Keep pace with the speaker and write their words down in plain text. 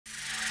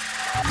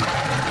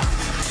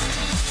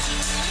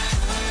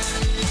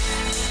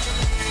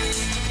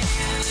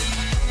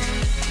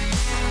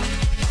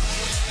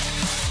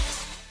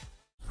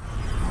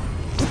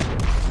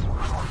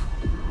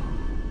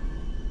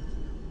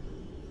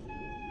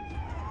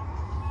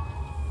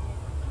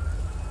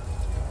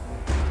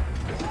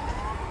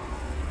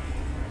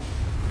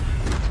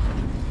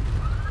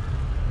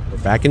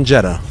Back in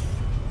Jeddah.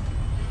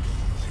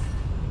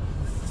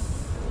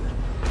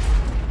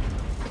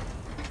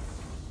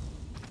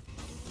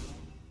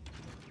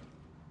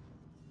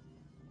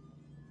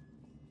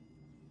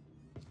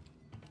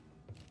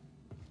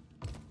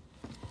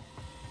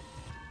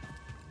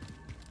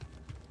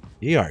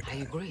 I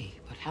agree,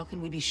 but how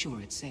can we be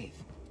sure it's safe?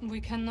 We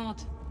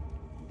cannot.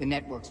 The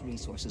network's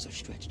resources are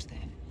stretched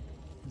thin,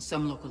 and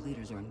some local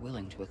leaders are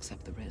unwilling to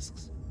accept the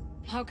risks.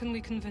 How can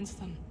we convince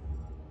them?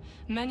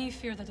 Many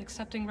fear that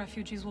accepting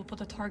refugees will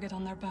put a target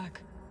on their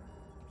back.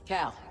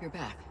 Cal, you're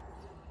back.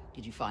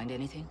 Did you find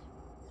anything?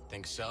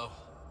 Think so.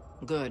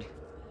 Good.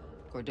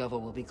 Cordova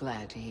will be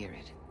glad to hear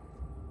it.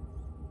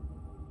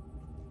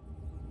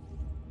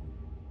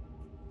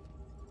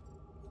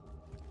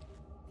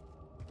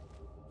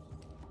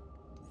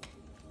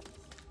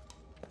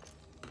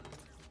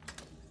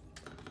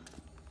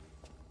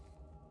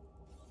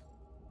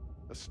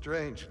 A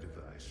strange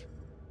device.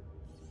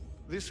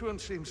 This one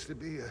seems to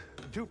be a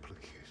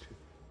duplicate.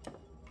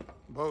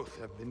 Both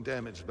have been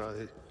damaged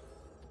by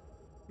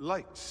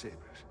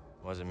lightsabers.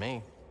 Wasn't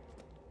me.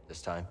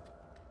 This time.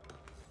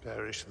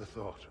 Perish the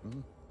thought.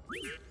 You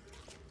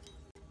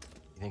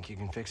think you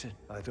can fix it?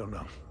 I don't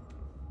know.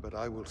 But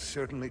I will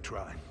certainly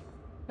try.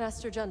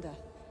 Master Junda,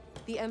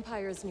 the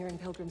Empire is nearing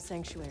Pilgrim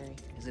Sanctuary.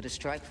 Is it a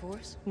strike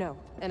force? No,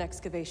 an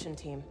excavation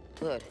team.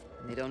 Good.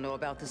 They don't know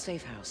about the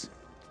safe house.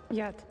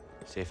 Yet.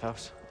 Safe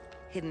house?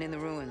 Hidden in the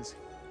ruins.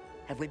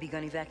 Have we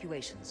begun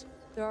evacuations?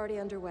 They're already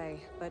underway,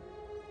 but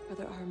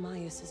Brother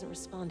Armias isn't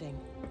responding.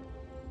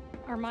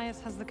 Armias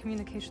has the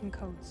communication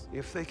codes.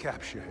 If they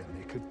capture him,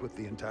 they could put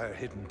the entire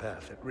hidden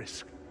path at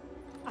risk.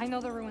 I know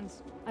the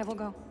ruins. I will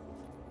go.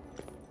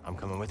 I'm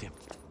coming with you.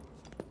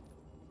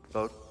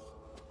 Vote.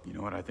 You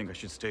know what? I think I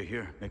should stay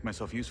here. Make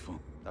myself useful.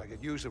 I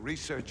could use a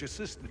research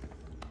assistant.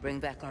 Bring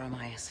back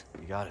Armias.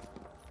 You got it.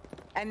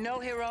 And no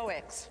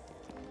heroics.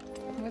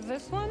 With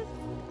this one?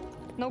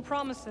 No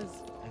promises.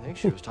 I think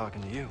she was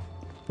talking to you.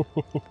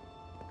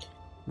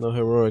 No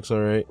heroics,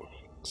 alright.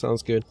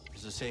 Sounds good.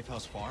 Is the safe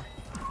house far?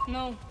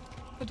 No,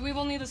 but we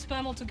will need a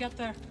spammel to get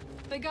there.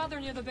 They gather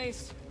near the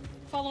base.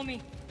 Follow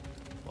me.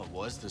 What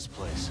was this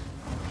place?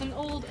 An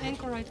old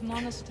anchorite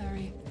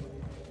monastery.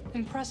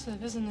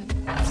 Impressive, isn't it?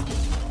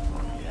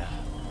 Yeah.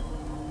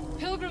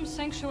 Pilgrim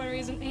Sanctuary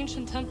is an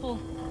ancient temple.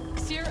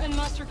 Seer and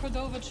Master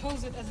Cordova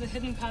chose it as the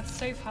Hidden Path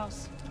safe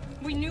house.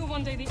 We knew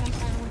one day the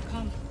Empire would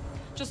come.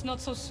 Just not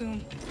so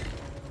soon.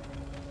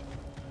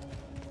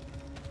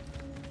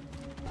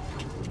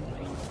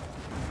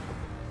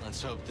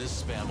 Let's hope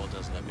this spammel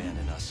doesn't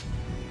abandon us.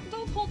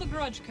 Don't hold a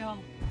grudge, Cal.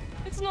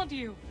 It's not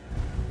you.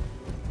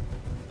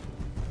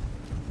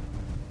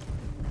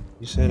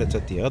 You said it's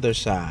at the other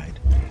side.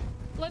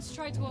 Let's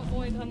try to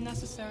avoid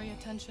unnecessary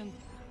attention.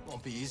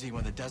 Won't be easy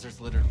when the desert's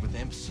littered with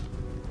imps.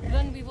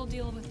 Then we will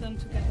deal with them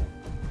together.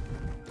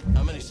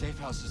 How many safe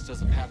houses does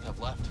the path have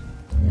left?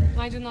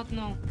 I do not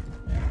know.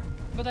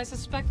 But I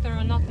suspect there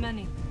are not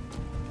many.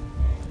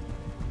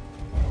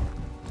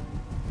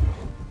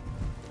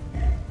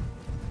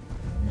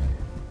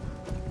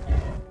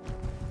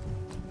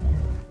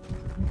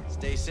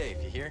 Stay safe,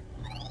 you hear?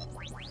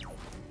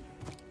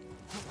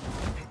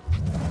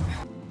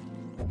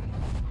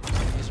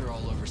 These are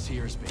all over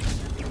Seer's base.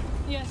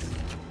 Yes,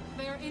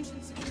 they are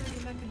ancient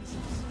security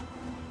mechanisms.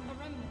 A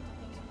remnant of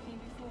those who came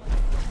before.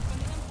 When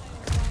the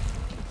Empire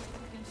arrived,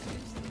 began to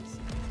use these.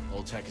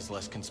 Old tech is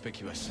less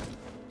conspicuous.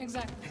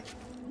 Exactly.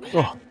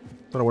 Oh,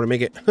 thought I want to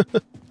make it.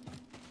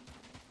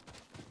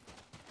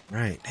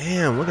 Right,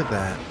 damn, look at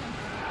that.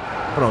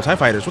 Oh no, TIE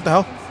fighters, what the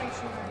hell?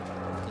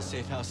 The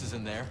safe house is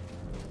in there.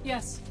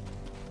 Yes.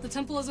 The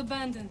temple is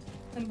abandoned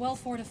and well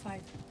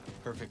fortified.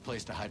 Perfect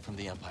place to hide from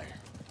the Empire.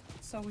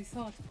 So we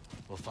thought.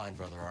 We'll find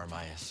Brother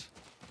Armias.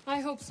 I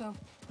hope so.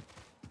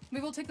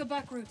 We will take the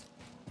back route.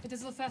 It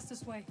is the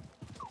fastest way.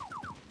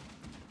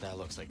 That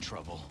looks like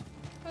trouble.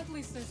 At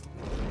least there's...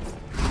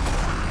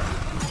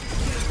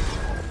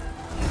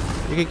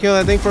 You can kill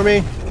that thing for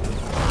me?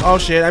 Oh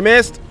shit, I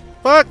missed!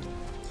 Fuck!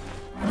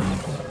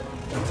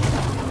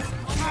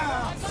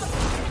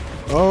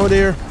 Oh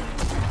dear.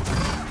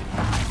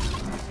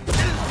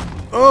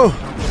 Oh!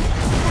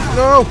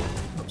 No!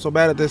 I'm so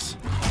bad at this.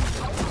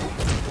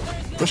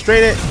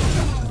 Frustrate it!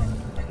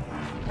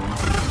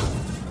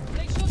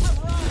 They should have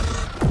run.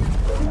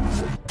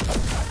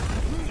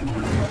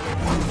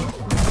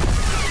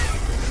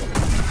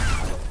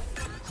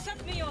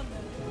 Set me on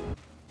them.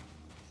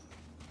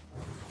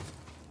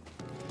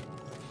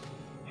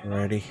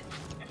 Alrighty.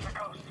 It's a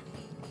ghost.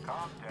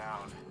 Calm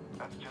down.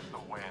 That's just the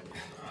wind.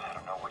 I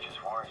don't know which is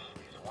worse.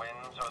 These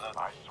winds or the...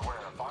 I swear,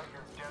 if I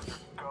hear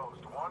desert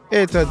ghost one more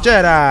It's a time-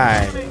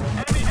 Jedi! Enemy here!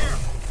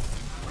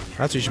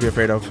 That's what you should be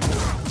afraid of.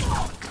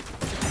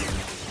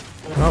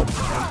 Oh,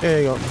 there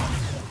you go.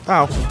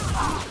 Ow. Down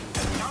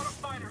a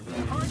fighter.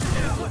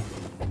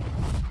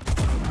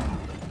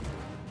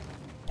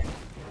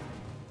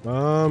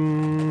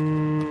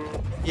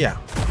 Yeah.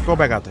 Go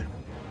back out there.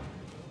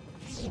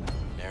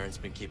 Aaron's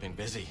been keeping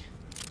busy.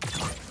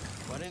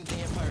 Why didn't the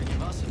Empire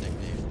give us a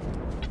nickname?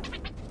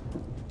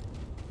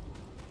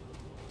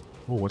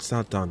 Oh, what's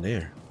not down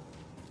there?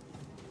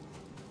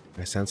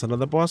 I sense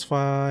another boss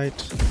fight.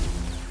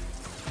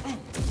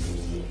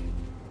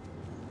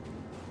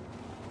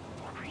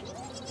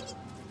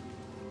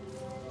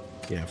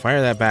 Yeah,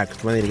 fire that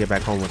back. I need to get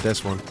back home with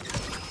this one.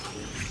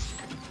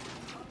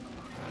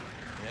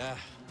 Yeah,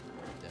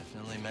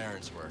 definitely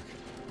Marin's work.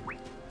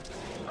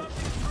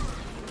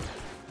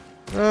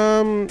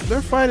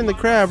 They're fighting the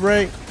crab,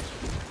 right?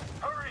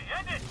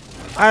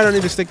 I don't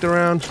need to stick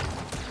around.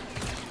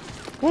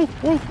 Whoa,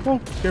 whoa, whoa.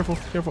 Careful,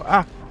 careful.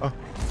 Ah, oh.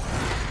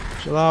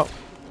 Chill out.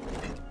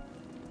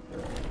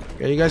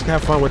 Yeah, you guys can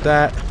have fun with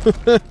that.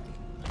 I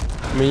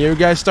mean, you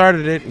guys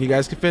started it. You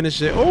guys can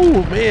finish it.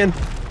 Oh, man.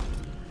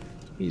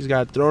 He's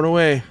got thrown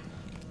away.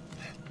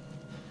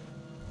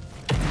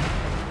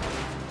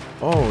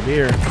 Oh,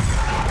 dear.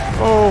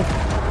 Oh.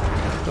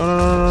 No, no,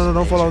 no, no, no.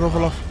 Don't fall off. Don't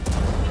fall off.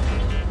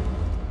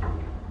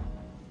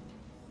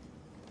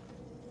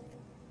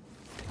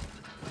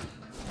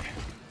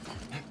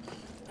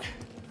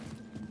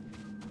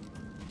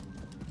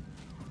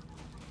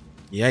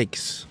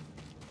 Yikes.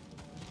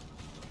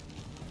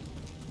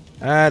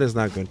 That is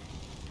not good.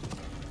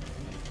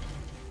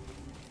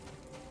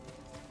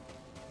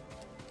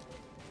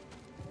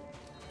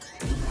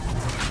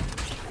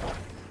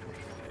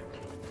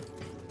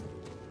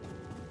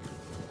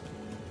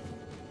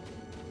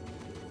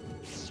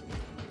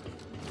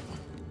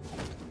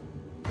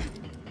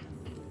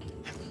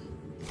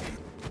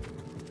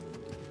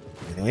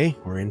 Okay,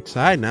 we're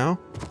inside now.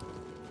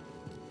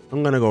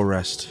 I'm gonna go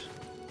rest.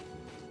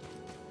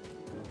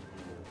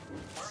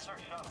 Where's our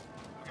shuttle?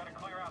 We gotta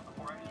clear out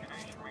before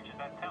excavation reaches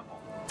that temple.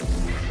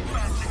 Enemy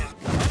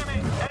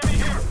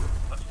here!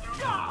 Let's do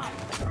this.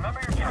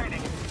 Remember your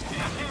training.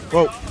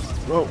 Whoa,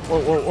 whoa,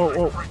 whoa, whoa, whoa,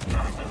 whoa.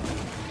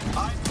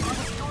 I'm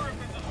unsure if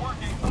this is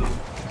working.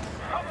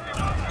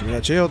 Give me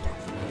that shield.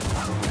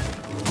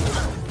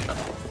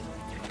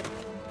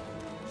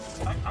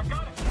 I got it.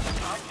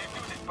 I can't do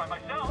this by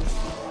myself.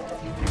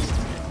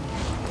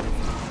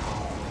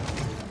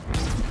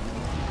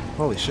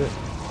 Holy shit.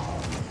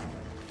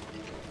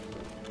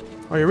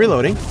 Oh, you're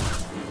reloading.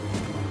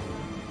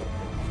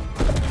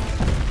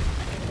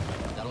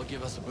 That'll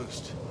give us a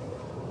boost.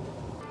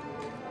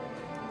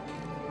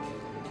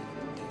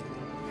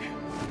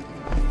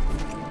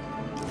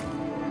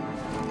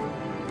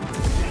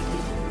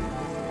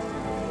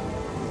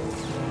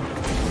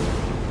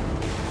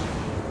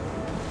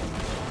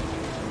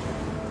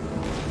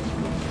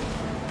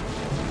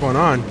 What's going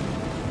on?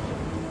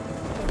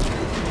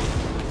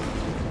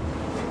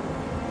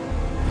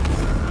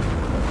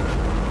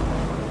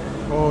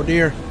 Oh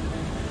dear.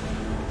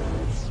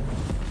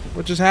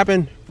 What just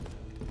happened?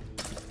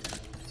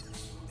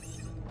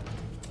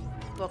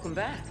 Welcome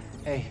back.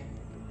 Hey,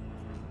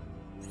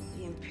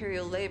 The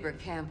Imperial labor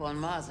camp on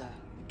Maza.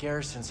 the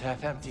garrison's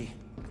half empty.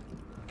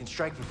 We can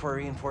strike before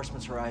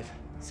reinforcements arrive.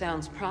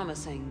 Sounds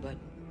promising, but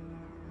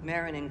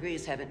Marin and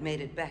Grease haven't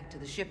made it back to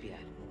the ship yet.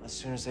 As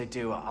soon as they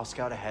do, I'll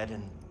scout ahead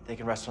and they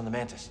can rest on the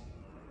Mantis.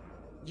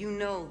 You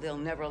know they'll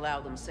never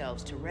allow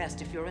themselves to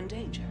rest if you're in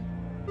danger.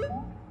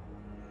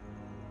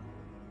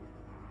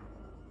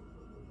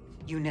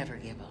 You never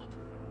give up.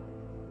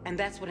 And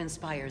that's what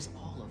inspires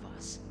all of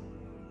us.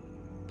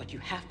 But you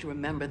have to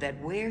remember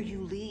that where you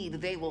lead,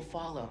 they will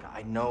follow.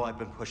 I know I've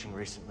been pushing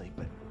recently,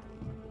 but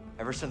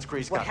ever since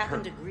Grease What got hurt...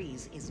 happened to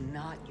Grease is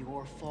not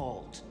your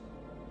fault.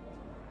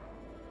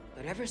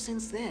 But ever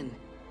since then,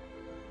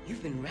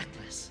 you've been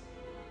reckless.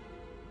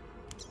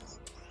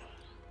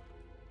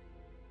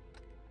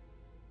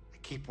 I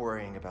keep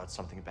worrying about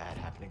something bad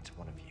happening to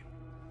one of you.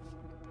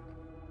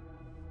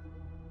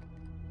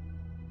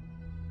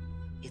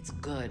 It's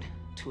good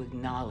to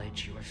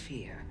acknowledge your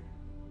fear.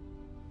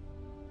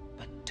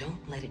 But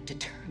don't let it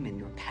determine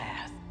your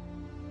path.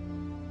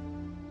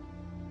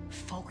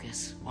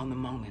 Focus on the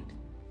moment.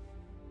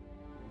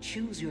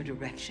 Choose your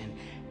direction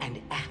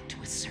and act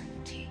with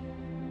certainty.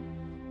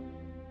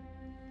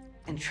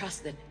 And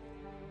trust that,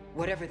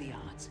 whatever the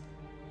odds,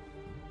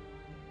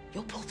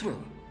 you'll pull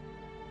through.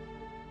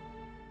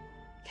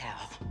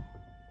 Cal,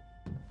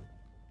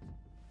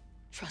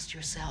 trust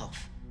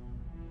yourself.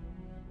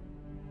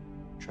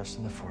 Trust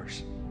in the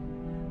Force.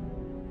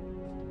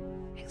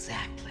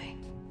 Exactly.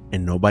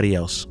 And nobody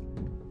else.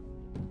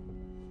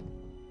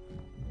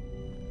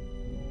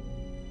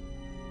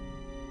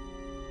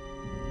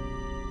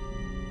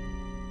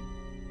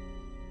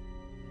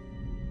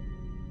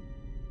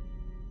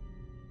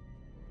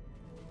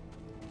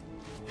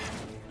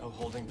 No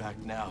holding back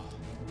now.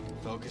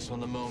 Focus on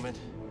the moment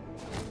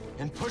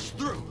and push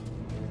through.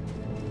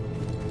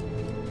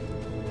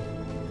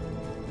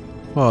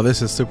 Oh,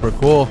 this is super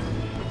cool.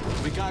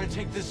 We gotta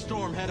take this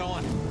storm head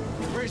on.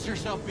 Brace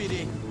yourself,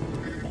 BD.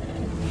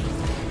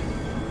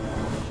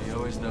 She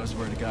always knows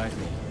where to guide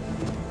me,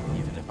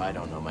 even if I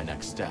don't know my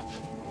next step.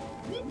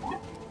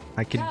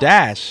 I can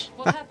dash.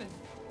 What happened?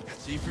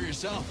 See for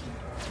yourself.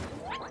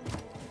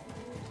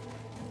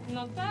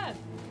 Not bad.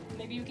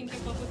 Maybe you can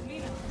keep up with me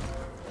now.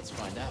 Let's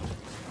find out.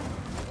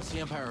 What's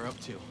the Empire up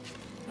to?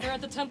 They're at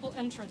the temple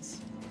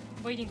entrance,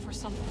 waiting for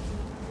something.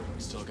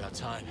 Still got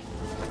time.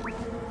 It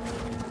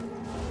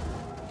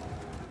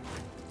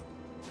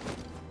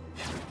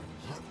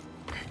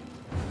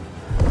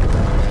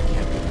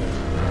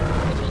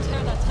will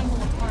tear that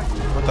temple apart.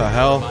 What the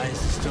hell? Maya's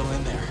still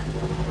in there.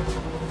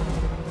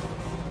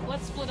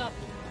 Let's split up.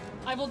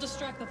 I will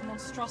distract that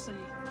monstrosity.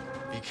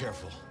 Be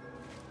careful.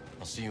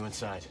 I'll see you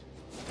inside.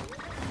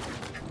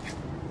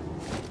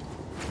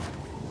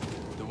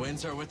 The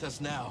winds are with us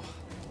now.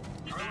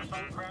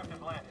 Suicide craft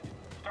has landed.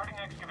 Starting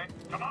excavate.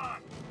 Come on,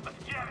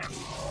 let's get him.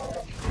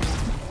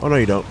 Oh no,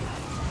 you don't.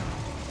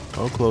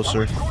 Go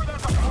closer. Score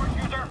that support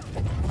user.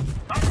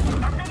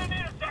 I'm gonna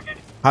need a second.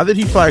 How did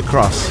he fly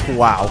across?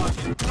 Wow.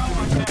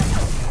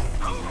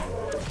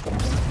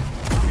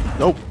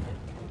 Nope.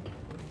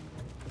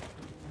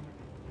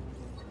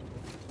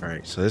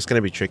 Alright, so this is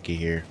gonna be tricky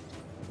here.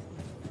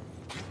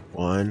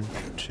 1,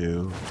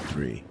 2,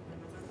 3.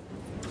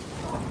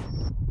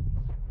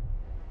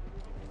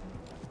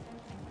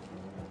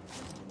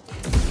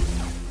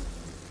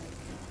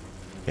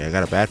 Okay, I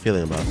got a bad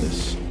feeling about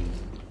this.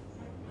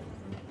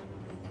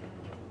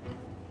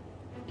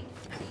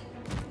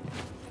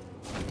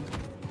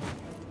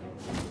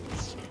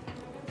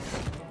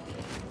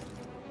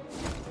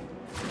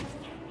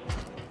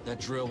 That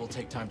drill will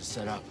take time to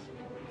set up.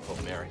 Hope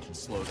Merrin can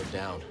slow them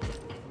down.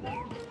 Never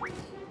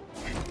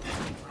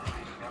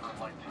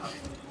liked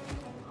heights.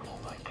 Oh,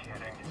 am I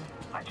kidding?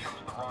 I chose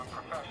the wrong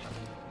profession.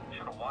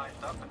 Should have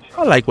wised up and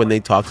I like when they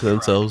talk to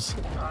themselves.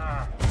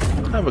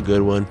 Have a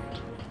good one.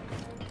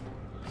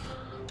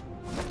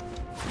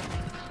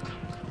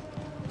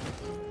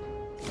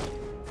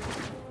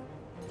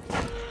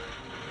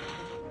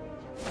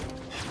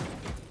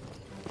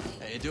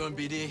 How you doing,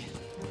 BD?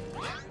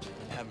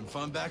 Having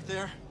fun back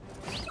there?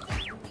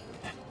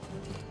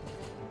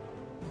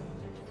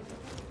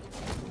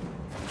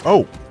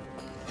 Oh,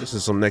 this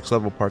is some next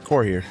level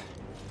parkour here.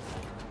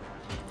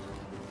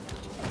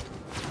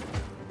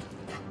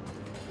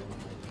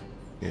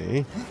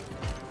 Okay.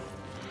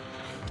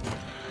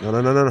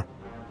 No.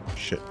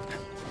 Shit.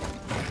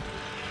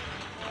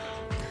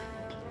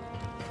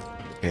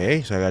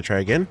 Okay, so I gotta try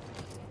again.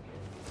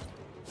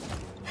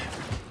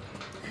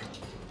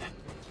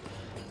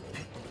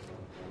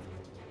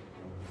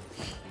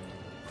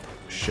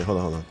 Shit,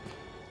 hold on.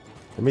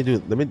 Let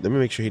me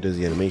make sure he does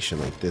the animation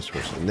like this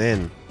first, and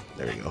then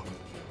there we go.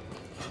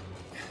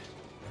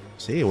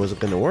 See, it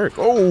wasn't gonna work.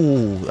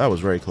 Oh, that was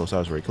very close.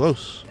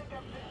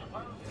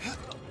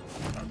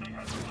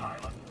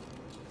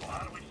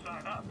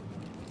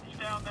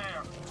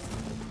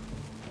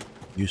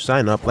 You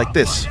sign up like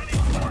this.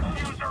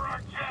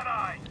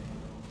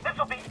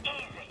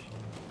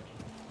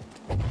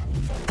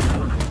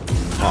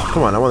 Oh,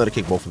 come on. I wanted to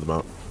kick both of them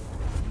out.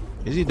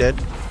 Is he dead?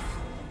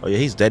 Oh, yeah,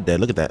 he's dead.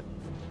 Look at that.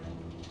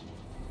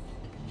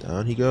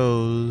 Down he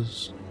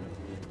goes.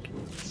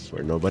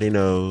 Where nobody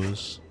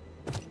knows.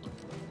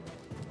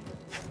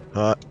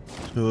 Okay.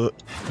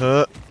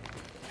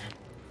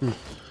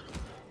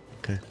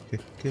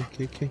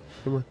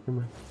 Come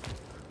on.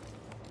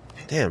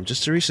 Damn,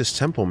 just to reach this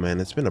temple, man,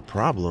 it's been a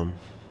problem.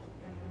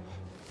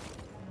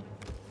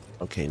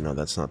 Okay, no,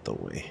 that's not the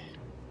way.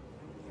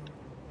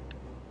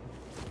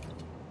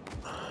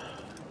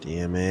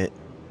 Damn it.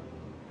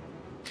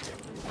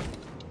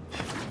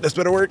 This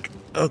better work.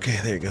 Okay,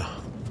 there you go.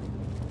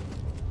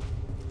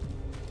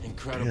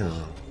 Incredible.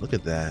 Yeah, look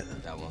at that.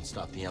 That won't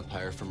stop the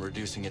Empire from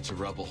reducing it to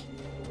rubble.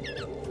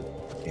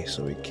 Okay,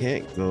 so we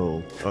can't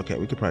go. Okay,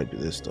 we could probably do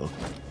this though.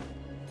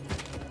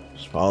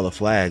 Just follow the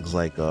flags,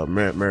 like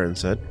Merrin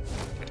said.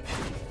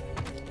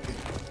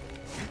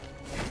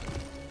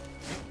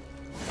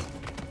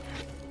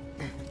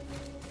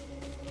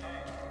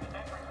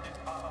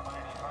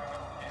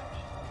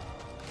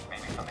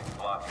 Maybe something's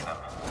blocking them.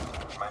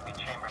 There might be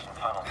chambers and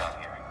tunnels out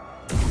here.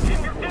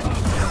 In your distance,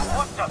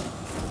 what the?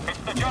 It's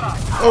the Jedi.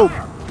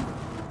 Oh.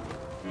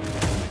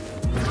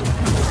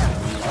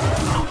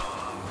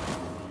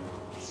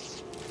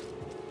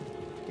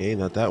 Okay,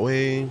 not that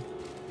way.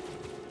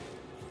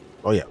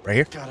 Oh yeah, right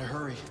here. Gotta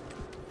hurry.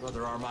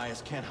 Brother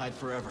Armias can't hide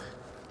forever.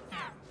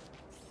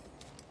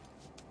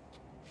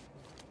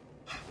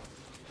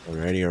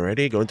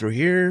 Alrighty. Going through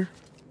here.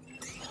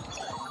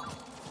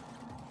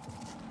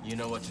 You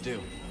know what to do.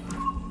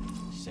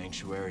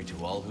 Sanctuary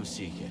to all who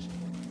seek it.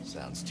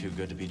 Sounds too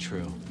good to be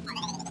true.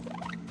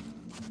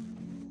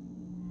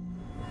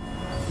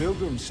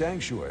 Pilgrim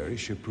Sanctuary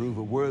should prove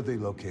a worthy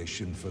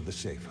location for the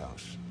safe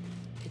house.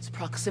 Its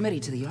proximity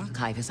to the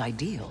Archive is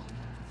ideal.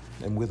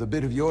 And with a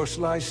bit of your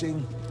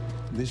slicing,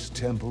 this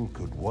temple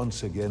could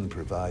once again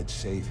provide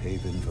safe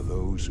haven for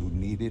those who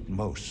need it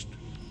most.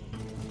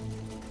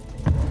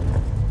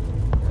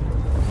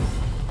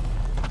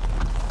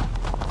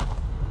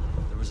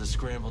 There was a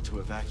scramble to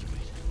evacuate.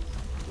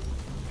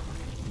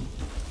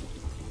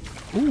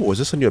 Ooh, is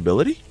this a new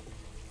ability?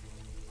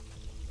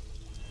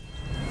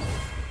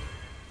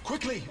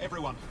 Quickly,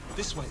 everyone!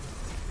 This way.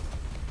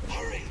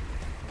 Hurry!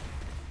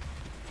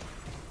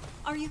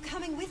 Are you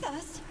coming with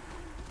us?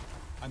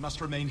 I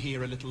must remain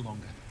here a little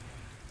longer.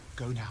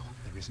 Go now.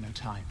 There is no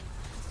time.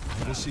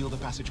 I will seal the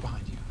passage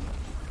behind you.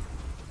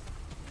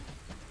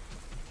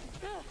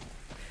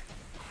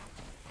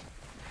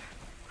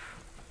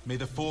 May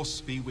the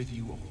Force be with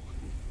you all.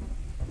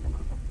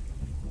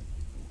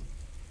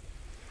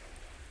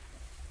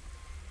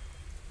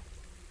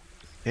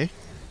 Okay.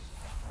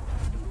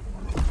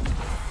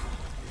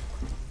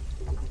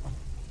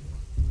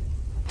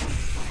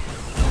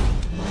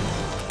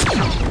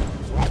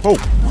 Oh,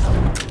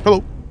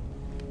 hello.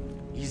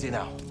 Easy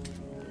now.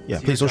 Yeah,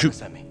 See please what don't shoot. Junda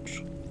sent me.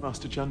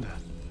 Master Junda,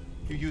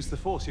 you used the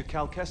Force, you're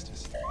Cal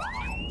Kestis.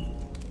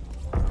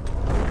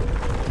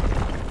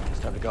 It's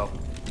time to go.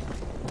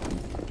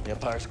 The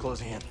Empire's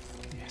closing in.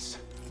 Yes.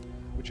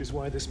 Which is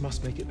why this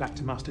must make it back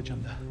to Master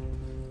Junda.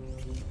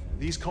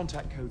 These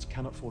contact codes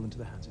cannot fall into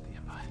the hands of the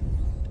Empire.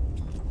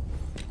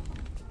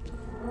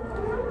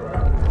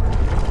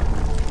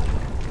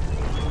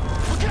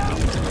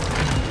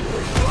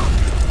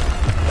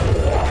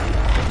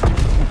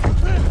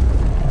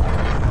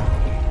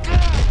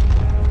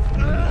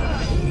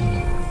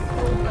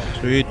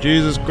 Sweet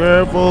Jesus,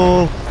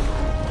 careful.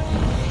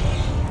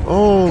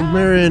 Oh,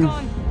 Marion.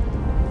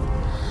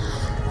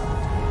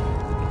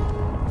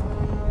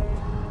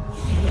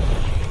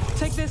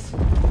 Take this.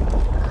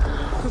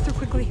 Go through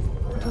quickly.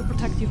 It will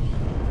protect you.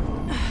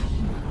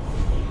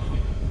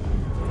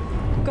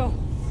 Go.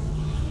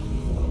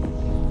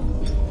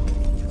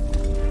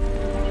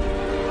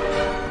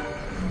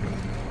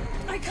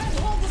 I can't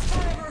hold this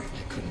forever. I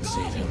couldn't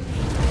save him.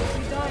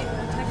 He died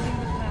protecting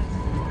the path.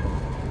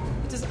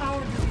 It is our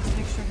duty to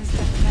make sure his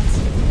death ends.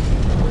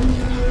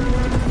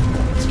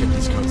 Let's get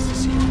these codes to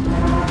see.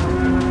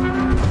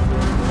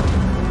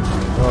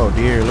 Oh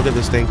dear, look at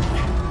this thing.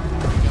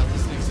 Got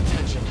this thing's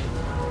attention.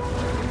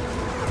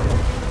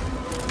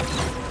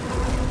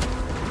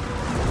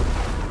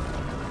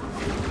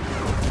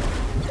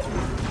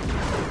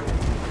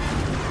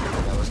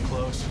 That was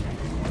close.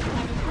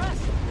 I'm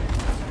impressed.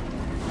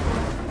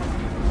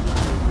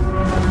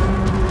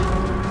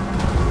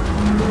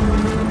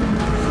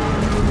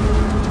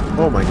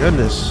 Oh my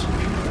goodness.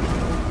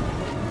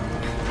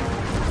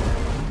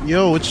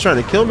 Yo, it's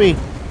trying to kill me.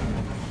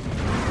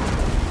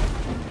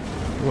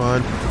 Come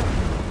on.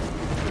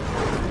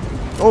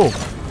 Oh,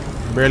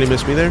 barely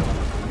missed me there.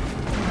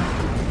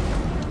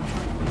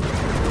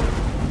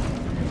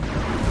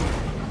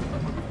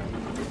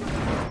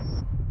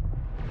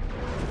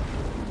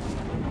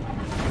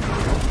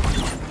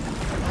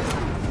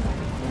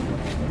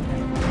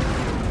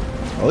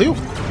 Oh, you.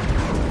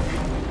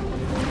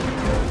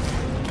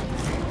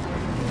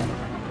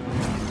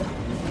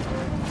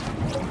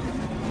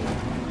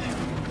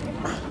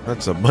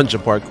 That's a bunch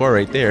of parkour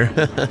right there.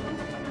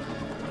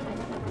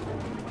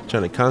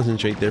 Trying to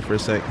concentrate there for a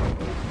sec.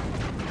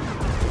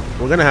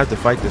 We're gonna have to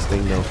fight this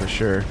thing though, for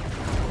sure.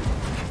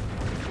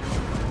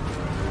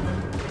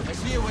 I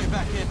see a way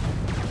back in.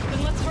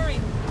 Then let's hurry.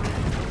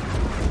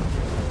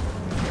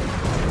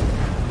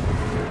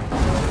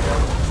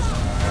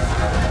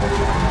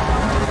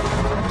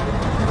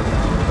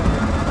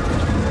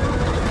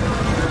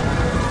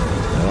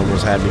 That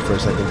almost had me for a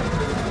second.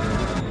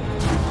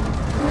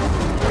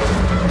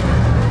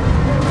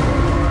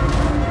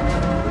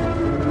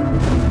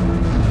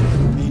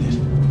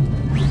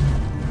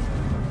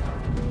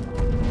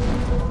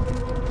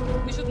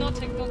 We should not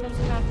take Pilgrim's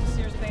path to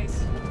Seer's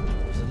base.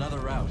 There's another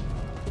route.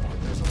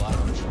 There's a lot of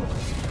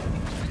patrols.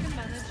 We can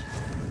manage.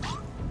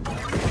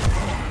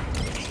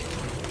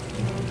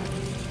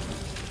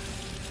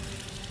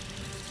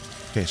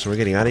 Okay, so we're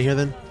getting out of here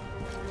then?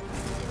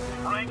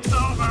 Break's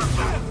over.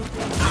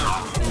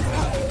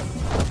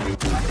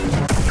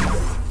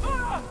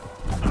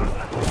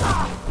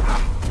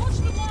 Watch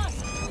the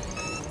blast!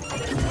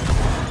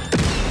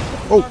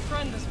 Oh. Our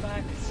friend is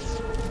back.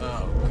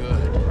 Oh,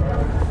 good.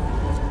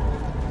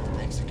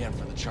 Thanks again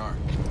for the charm.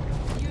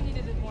 You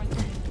needed it more than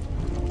me.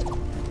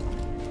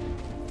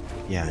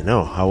 Yeah, I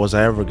know. How was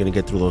I ever gonna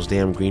get through those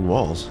damn green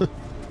walls?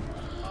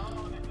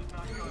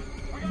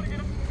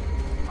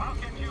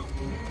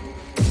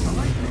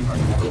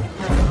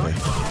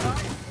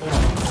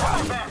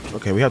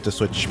 Okay, we have to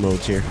switch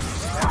modes here. Okay.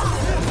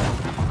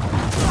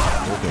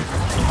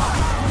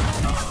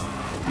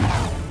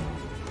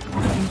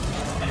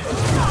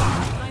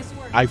 Nice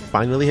work. I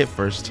finally hit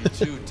first. You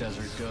too,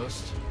 Desert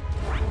Ghost.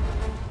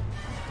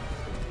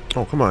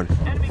 Oh, come on.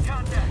 Enemy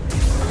contact.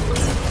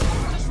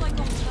 Just like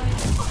old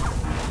times.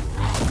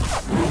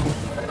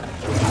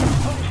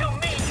 Don't kill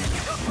me.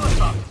 Just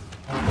slip up.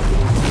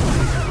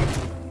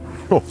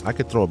 Oh, I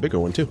could throw a bigger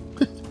one too.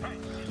 Hey,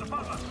 he's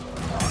above us.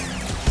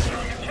 You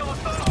kill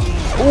us all.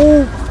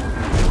 Oh!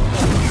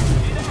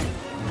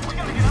 We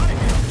gotta get out of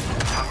here.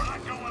 We're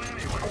not going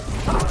anywhere.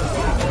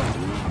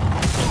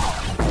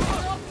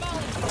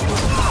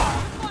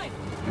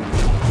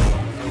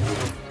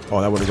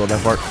 Oh, that wouldn't go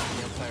that far. The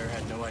Empire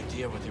had no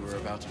idea what they were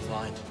about to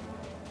find.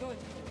 Good.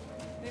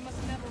 They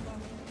must never learn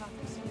what the path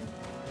is here.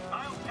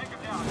 I'll take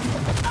him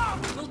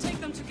down. We'll take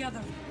them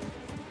together.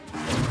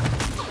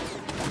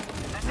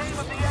 The name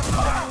of the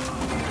Empire.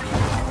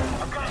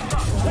 I've got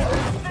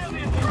stuff. Nail the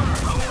intruder.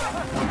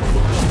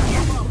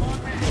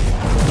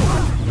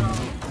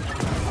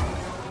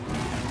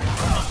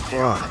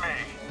 Ah.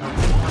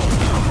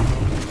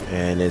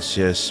 And it's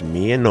just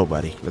me and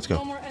nobody. Let's No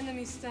go. more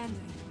enemies standing.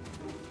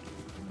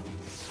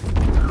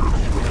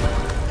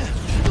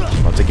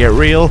 get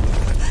real.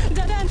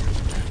 Dead end.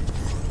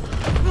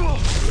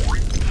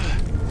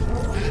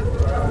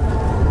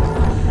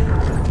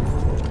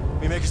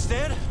 We make a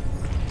stand?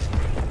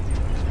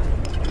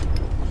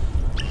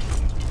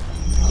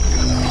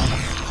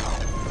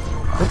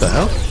 What the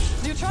hell?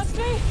 Do you trust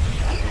me?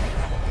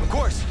 Of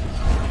course.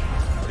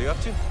 What are you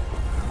up to?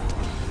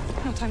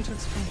 No time to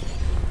explain.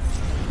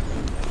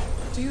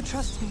 Do you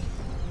trust me?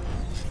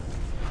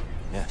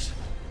 Yes.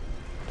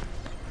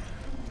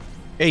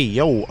 Hey,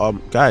 yo,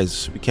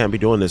 guys, we can't be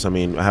doing this. I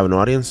mean, I have an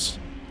audience.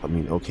 I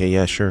mean, okay,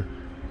 yeah, sure.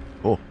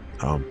 Cool.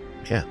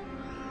 Yeah.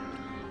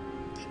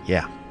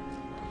 Yeah.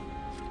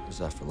 Was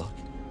that for luck?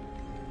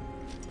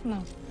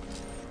 No.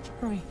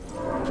 Hurry.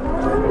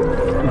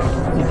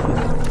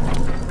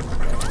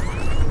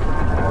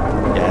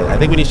 Yeah, I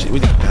think we need to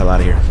get the hell out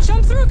of here.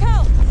 Jump through,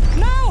 Cal!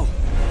 Now!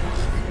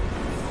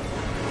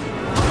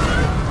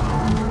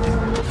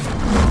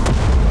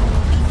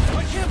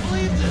 I can't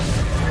believe this!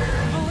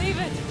 Believe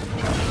it!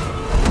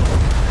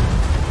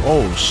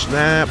 Oh,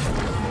 snap.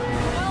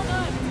 Well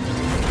done!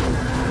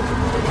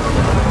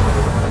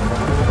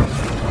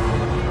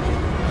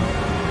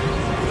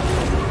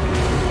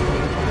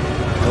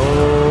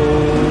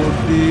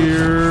 Oh,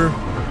 dear.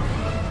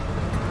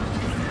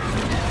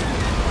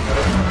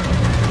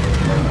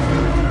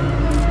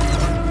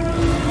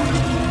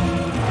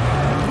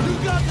 You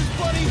got this,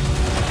 buddy!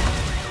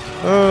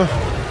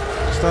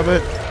 Stop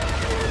it.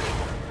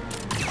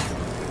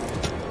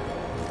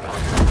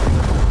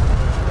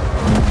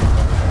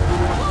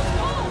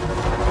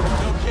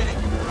 No kidding.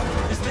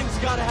 This thing's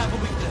gotta have a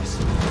weakness.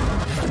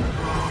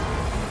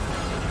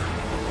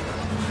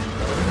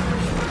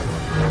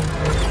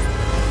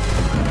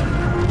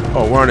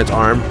 Oh, we're on its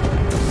arm.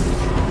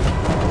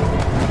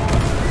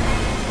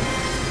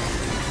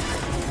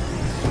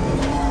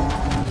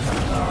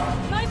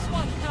 Nice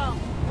one, Cal!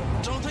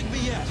 Don't take me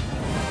yet.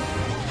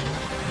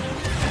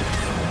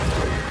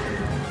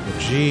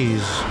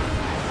 Jeez.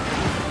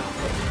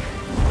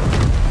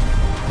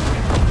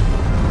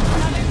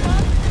 Having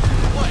fun?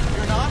 What,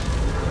 you're not?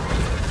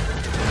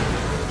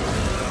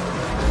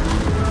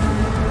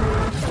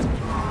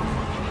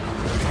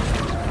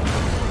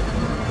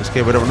 Let's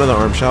get rid of another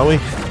arm, shall we?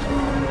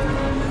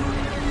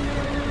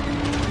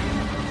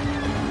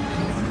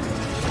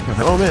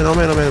 Oh man, oh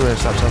man, oh man, oh man.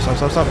 Stop.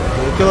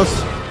 Don't kill us.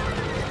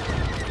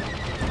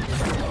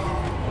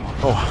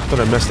 Oh, I thought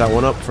I messed that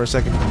one up for a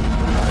second.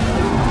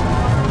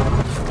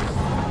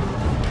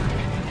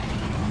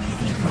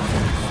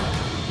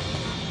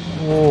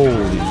 Holy.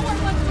 Nowhere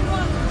left to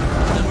run!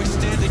 Then we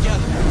stand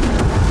together.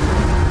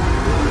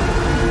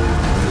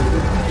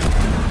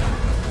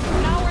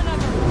 Now or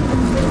never!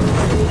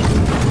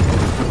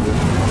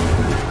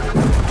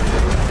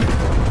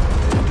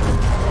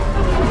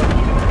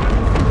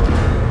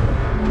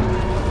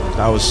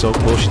 That was so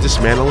cool. She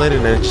dismantled it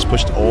and then just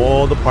pushed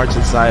all the parts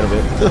inside of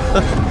it.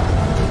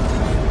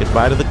 Hit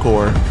by to the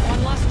core.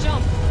 One last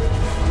jump.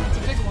 It's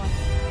a big one.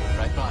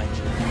 Right behind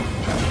you.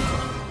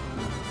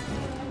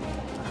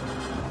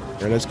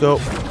 There, let's go.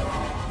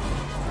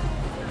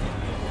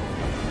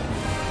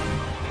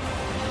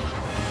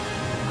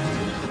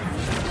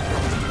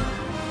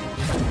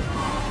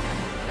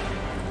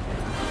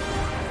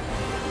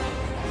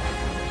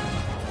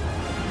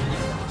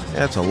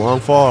 That's a long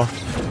fall.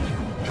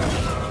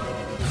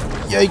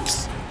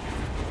 Yikes.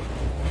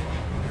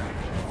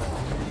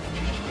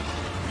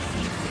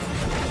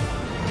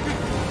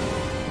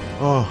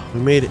 Oh, we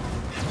made it.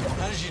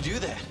 How did you do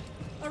that?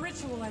 A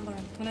ritual I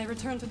learned when I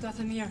returned to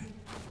Dathomir.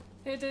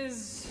 It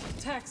is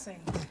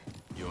taxing.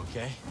 You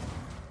okay?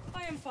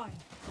 I am fine.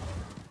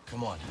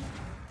 Come on.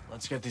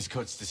 Let's get these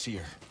coats to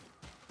Seer.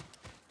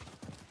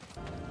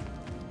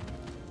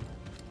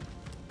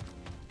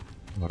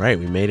 All right,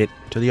 we made it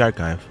to the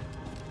archive.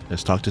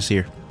 Let's talk to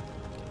Seer.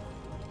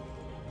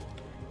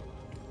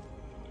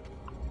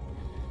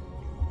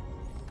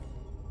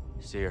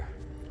 Seer.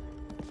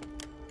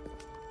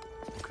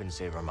 I couldn't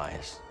save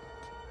Armias.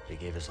 He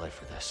gave his life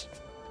for this.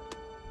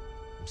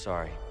 I'm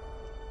sorry.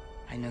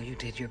 I know you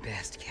did your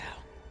best, Cal.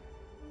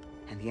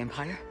 And the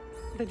Empire?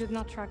 They did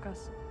not track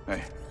us.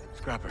 Hey,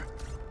 Scrapper.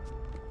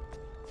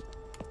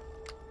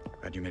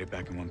 Glad you made it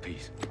back in one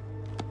piece.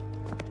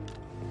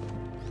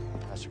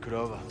 Master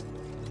Cordova.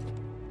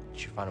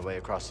 Did you find a way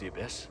across the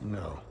abyss?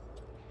 No.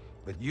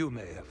 But you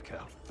may have,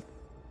 Cal.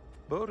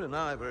 Bode and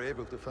I were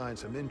able to find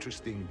some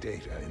interesting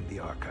data in the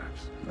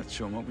archives. Let's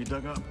show him what we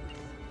dug up.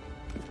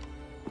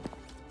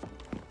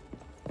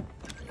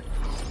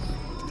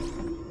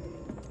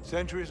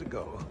 Centuries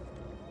ago,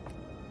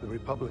 the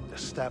Republic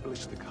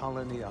established a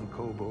colony on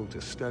Kobol to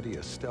study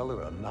a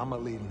stellar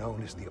anomaly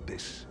known as the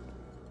Abyss.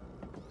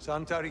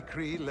 Santari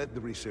Kree led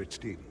the research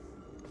team.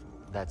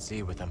 That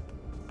Z with him.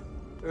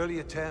 Early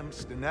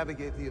attempts to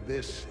navigate the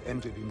Abyss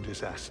ended in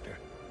disaster.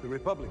 The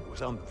Republic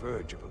was on the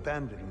verge of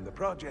abandoning the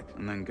project.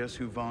 And then guess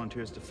who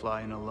volunteers to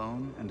fly in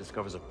alone and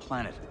discovers a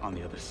planet on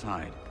the other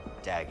side?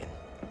 Dagon.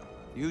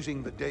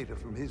 Using the data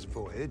from his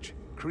voyage,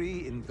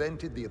 Kree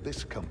invented the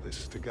Abyss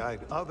Compass to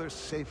guide others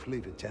safely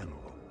to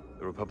Tenel.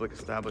 The Republic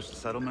established a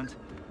settlement,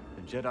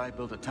 the Jedi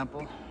built a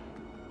temple,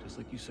 just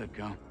like you said,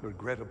 Cal.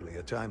 Regrettably,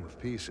 a time of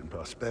peace and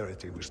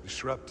prosperity was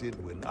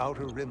disrupted when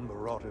Outer Rim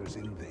marauders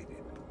invaded.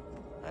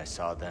 I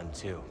saw them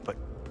too, but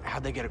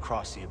how'd they get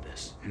across the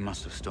abyss? He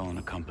must have stolen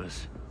a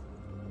compass.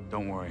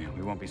 Don't worry,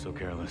 we won't be so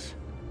careless.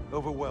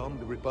 Overwhelmed,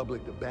 the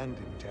Republic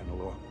abandoned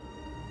Tanalorr,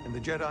 and the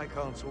Jedi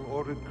Council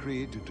ordered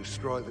Creed to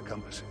destroy the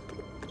compasses.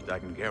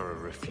 Dagan Gera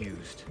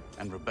refused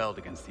and rebelled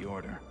against the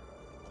Order.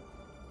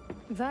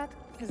 That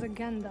is a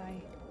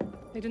Gendai.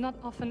 They do not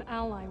often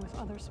ally with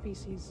other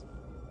species.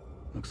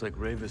 Looks like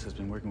Ravis has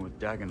been working with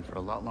Dagan for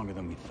a lot longer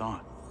than we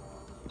thought.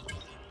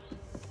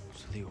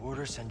 So the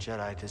Order sent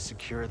Jedi to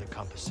secure the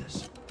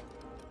compasses.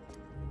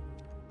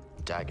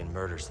 Dagan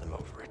murders them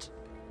over it.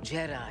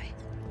 Jedi.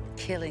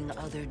 Killing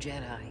other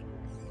Jedi.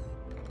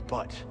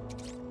 But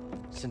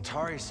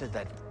Centauri said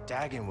that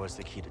Dagan was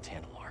the key to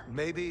Tanalorr.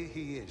 Maybe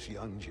he is,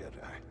 young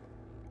Jedi.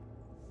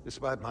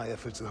 Despite my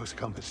efforts, those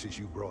compasses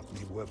you brought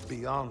me were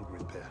beyond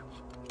repair.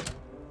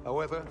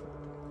 However,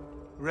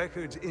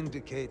 records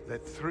indicate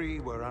that 3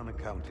 were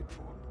unaccounted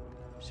for.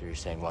 So you're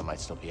saying one might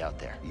still be out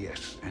there?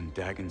 Yes. And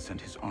Dagan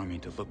sent his army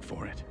to look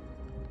for it.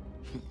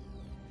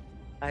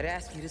 I'd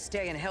ask you to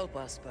stay and help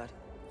us, but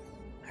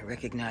I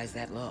recognize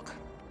that look.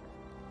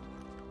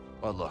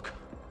 What look?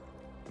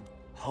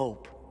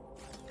 Hope.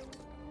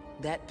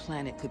 That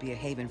planet could be a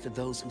haven for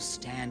those who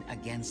stand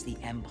against the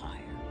Empire.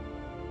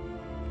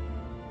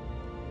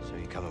 So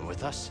you coming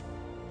with us?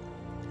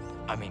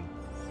 I mean,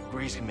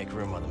 Grease can make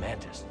room on the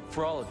Mantis.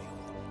 For all of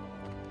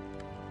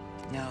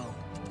you. No.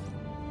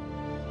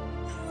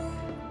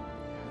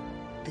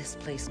 This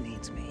place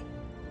needs me.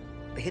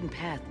 The Hidden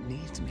Path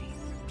needs me.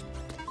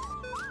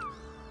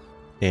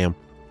 Damn.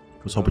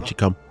 I was hoping she'd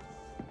come.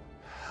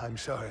 I'm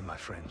sorry, my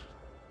friend.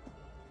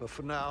 But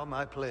for now,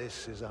 my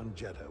place is on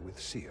Jeddah with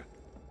Seer.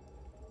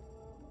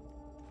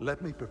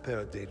 Let me prepare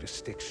a data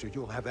stick so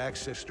you'll have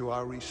access to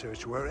our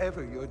research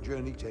wherever your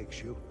journey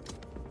takes you.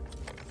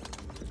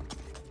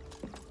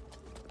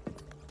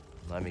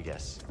 Let me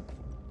guess.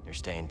 You're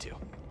staying too.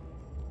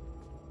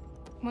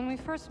 When we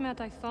first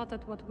met, I thought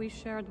that what we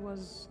shared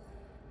was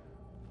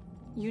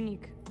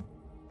unique.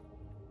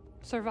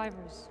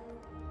 Survivors,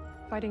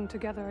 fighting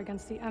together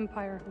against the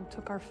Empire who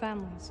took our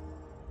families.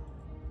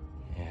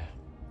 Yeah.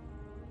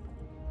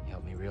 You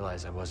helped me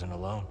realize I wasn't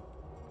alone.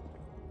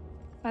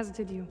 As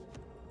did you.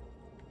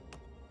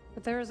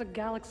 But there is a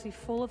galaxy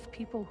full of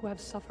people who have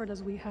suffered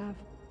as we have.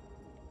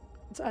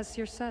 It's as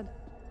Seer said.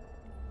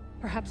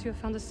 Perhaps you have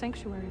found a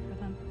sanctuary for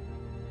them.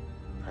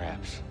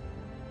 Perhaps.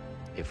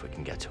 If we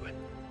can get to it.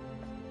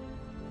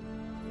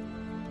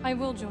 I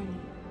will join you.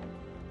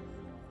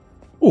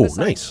 Oh, Besides,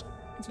 nice.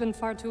 It's been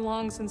far too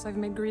long since I've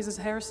made Grease's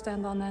hair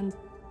stand on end.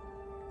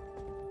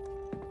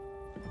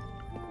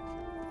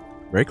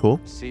 Very cool.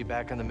 See you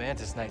back on the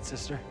Mantis night,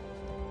 sister.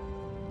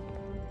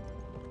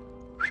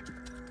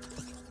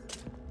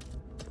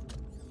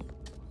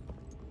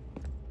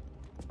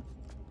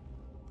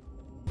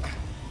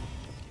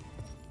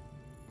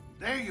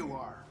 There you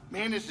are.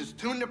 Mantis is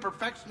tuned to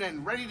perfection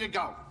and ready to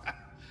go.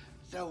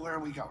 So where are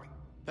we going?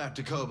 Back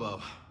to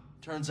Kobo.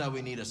 Turns out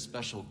we need a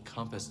special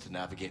compass to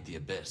navigate the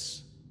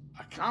abyss.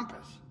 A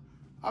compass?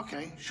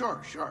 Okay,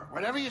 sure.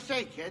 Whatever you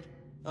say, kid.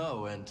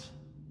 Oh, and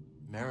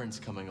Marin's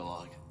coming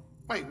along.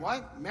 Wait,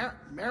 what?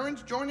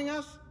 Marin's joining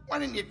us? Why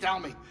didn't you tell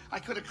me? I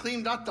could have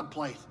cleaned up the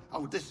place.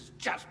 Oh, this is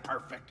just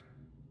perfect.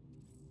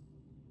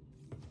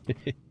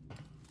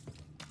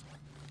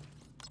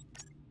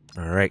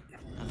 All right.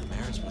 Now that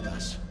Marin's with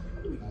us,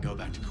 we can go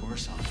back to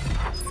Coruscant.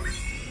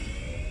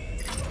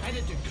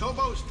 Headed to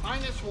Kobo's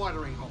finest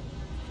watering hole.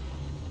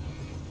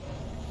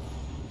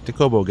 To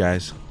Kobo,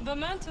 guys. The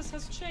Mantis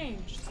has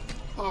changed.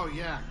 Oh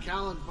yeah,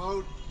 Cal and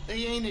Void,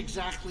 they ain't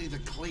exactly the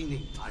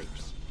cleaning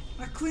types.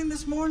 I cleaned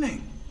this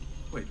morning.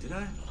 Wait, did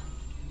I?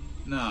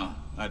 No,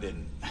 I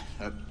didn't.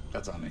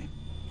 That's on me.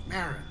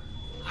 Marin,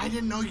 I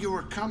didn't know you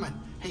were coming.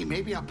 Hey,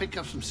 maybe I'll pick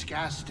up some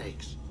scat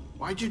steaks.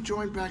 Why'd you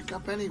join back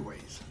up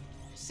anyways?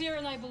 Seer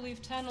and I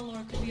believe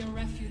Tanalorr could be a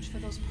refuge for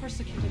those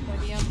persecuted by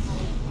the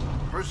Empire.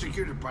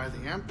 Persecuted by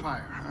the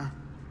Empire, huh?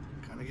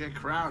 Gonna get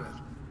crowded.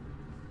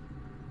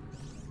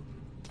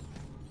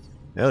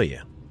 Hell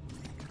yeah.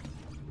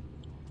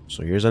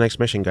 So here's our next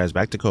mission, guys.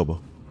 Back to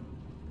Kobo.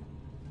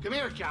 Come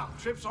here, Cal.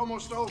 Trip's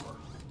almost over.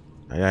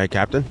 Aye, aye,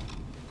 Captain.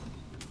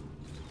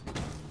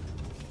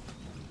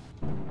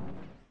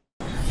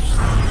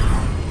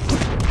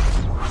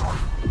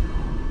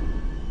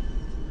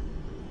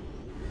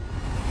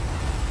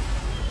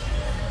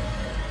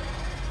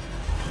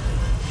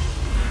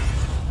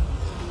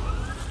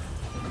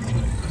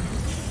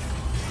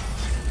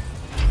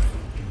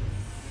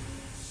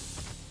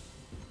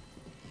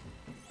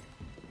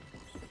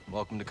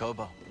 Welcome to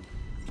Kobo.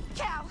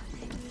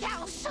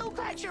 Cal, so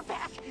glad you're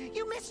back.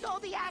 You missed all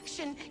the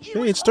action.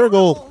 Hey, it's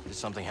Sturgle. Did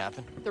something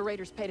happen? The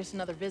Raiders paid us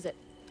another visit.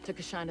 Took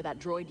a shine to that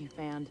droid you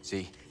found.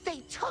 See? They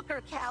took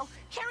her, Cal.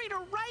 Carried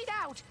her right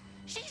out.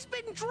 She's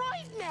been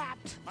droid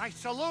napped. My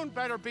saloon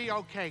better be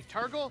okay,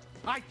 Turgle.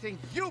 I think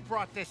you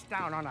brought this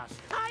down on us.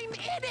 I'm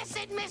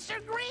innocent,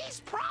 Mr.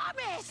 Grease.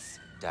 Promise.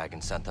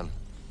 Dagan sent them.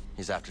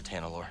 He's after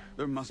Tanalor.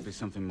 There must be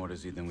something more to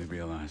Z than we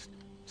realized.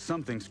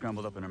 Something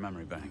scrambled up in her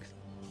memory banks.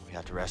 We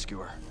have to rescue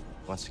her.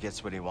 Once he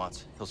gets what he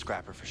wants, he'll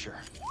scrap her for sure.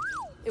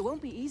 It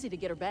won't be easy to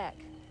get her back.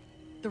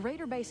 The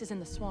Raider base is in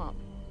the swamp.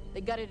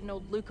 They gutted an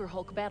old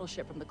Luchrehulk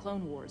battleship from the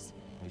Clone Wars.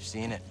 We've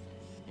seen it.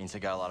 Means they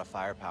got a lot of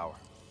firepower.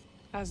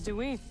 As do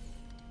we.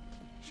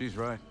 She's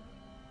right.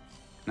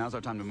 Now's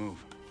our time to move.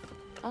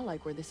 I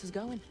like where this is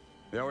going.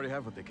 They already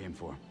have what they came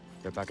for.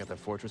 They're back at their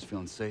fortress,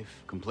 feeling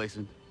safe,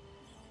 complacent.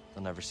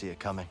 They'll never see it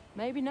coming.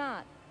 Maybe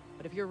not.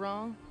 But if you're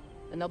wrong,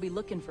 then they'll be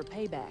looking for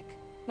payback.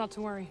 Not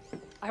to worry.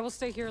 I will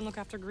stay here and look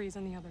after Grease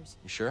and the others.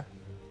 You sure?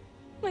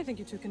 I think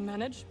you two can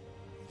manage.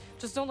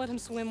 Just don't let him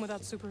swim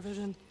without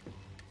supervision.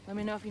 Let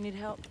me know if you need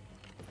help.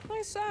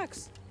 Nice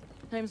axe.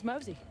 Name's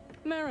Mosey.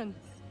 Marin.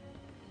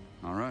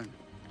 All right.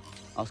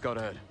 I'll scout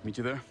ahead. Meet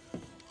you there.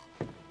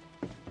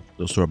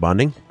 Those two are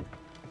bonding.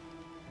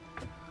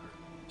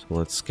 So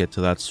let's get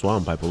to that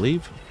swamp, I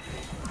believe,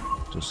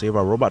 to save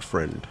our robot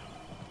friend.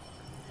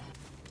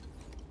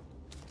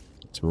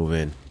 Let's move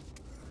in.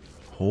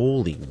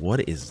 Holy,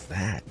 what is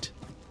that?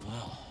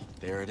 Well,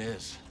 there it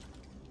is.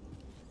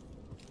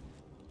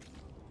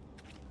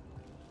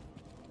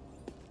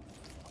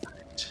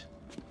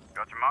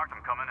 Got your mark,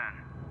 I'm coming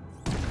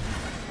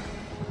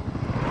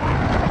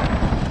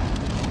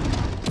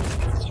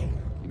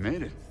in. You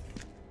made it.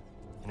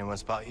 Anyone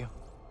spot you?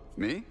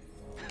 Me?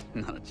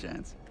 Not a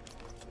chance.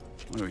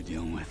 What are we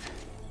dealing with?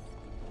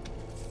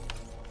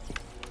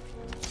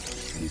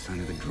 Any sign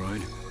of the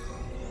droid?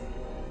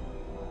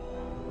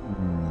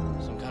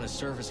 Some kind of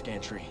service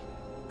gantry.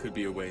 Could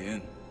be a way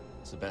in.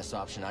 It's the best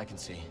option I can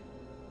see.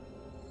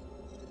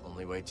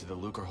 Only way to the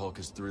Luchrehulk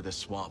is through this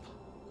swamp.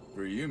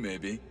 For you,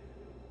 maybe.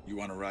 You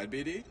want to ride,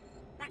 BD?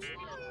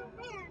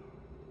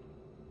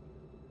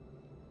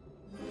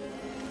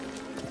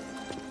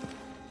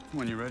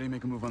 When you're ready,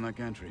 make a move on that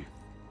gantry.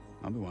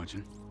 I'll be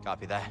watching.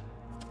 Copy that.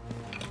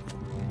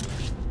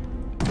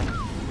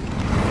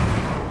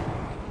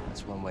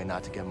 That's one way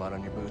not to get mud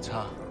on your boots,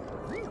 huh?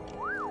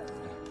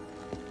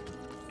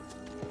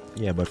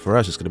 Yeah, but for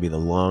us, it's going to be the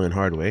long and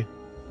hard way.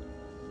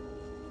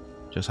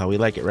 Just how we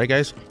like it, right,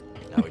 guys?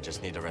 Now we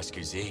just need to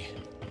rescue Z.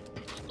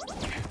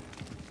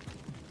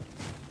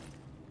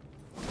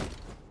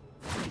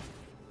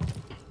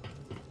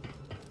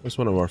 There's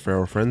one of our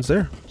feral friends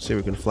there. See if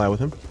we can fly with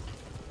him.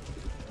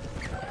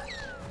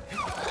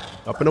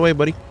 Up and away,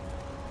 buddy.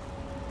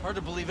 Hard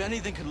to believe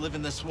anything could live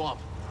in this swamp.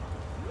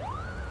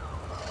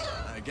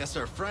 I guess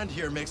our friend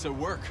here makes it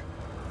work.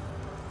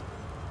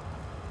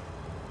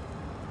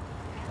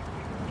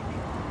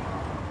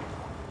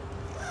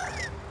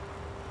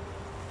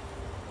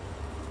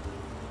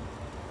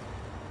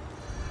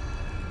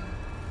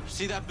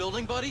 See that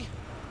building, buddy?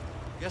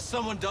 Guess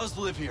someone does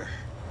live here.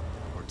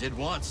 Or did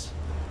once.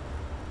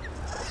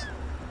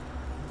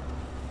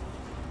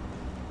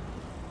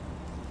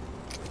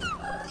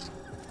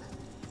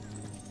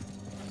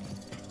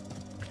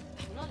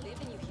 I'm not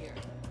leaving you here.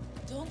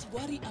 Don't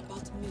worry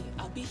about me.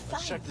 I'll be fine.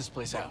 Let's check this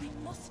place out. We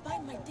must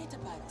find my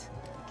datapad.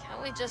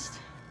 Can't we just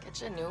get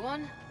you a new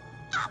one?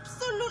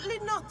 Absolutely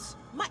not.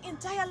 My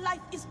entire life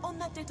is on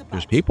that datapad.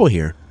 There's people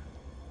here.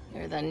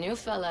 You're the new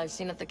fella I've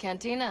seen at the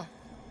cantina.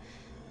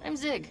 I'm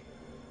Zig.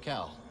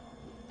 Cal,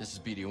 this is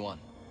BD1.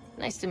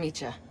 Nice to meet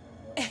you.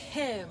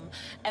 Ahem.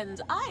 And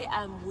I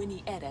am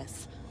Winnie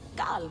Eres.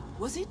 Cal,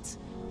 was it?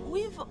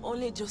 We've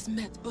only just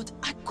met, but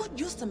I could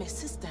use some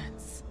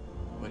assistance.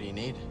 What do you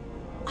need?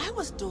 I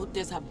was told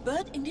there's a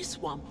bird in this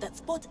swamp that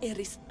spots a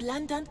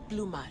resplendent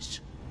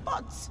plumage.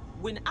 But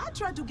when I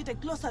tried to get a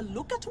closer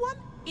look at one,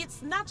 it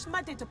snatched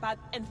my datapad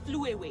and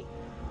flew away.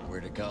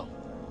 Where'd it go?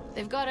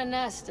 They've got a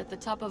nest at the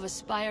top of a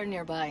spire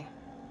nearby.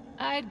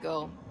 I'd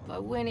go,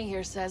 but Winnie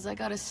here says I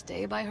gotta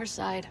stay by her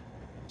side.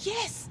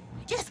 Yes,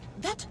 yes,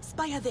 that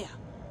spire there.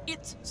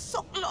 It's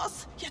so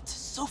close, yet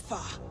so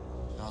far.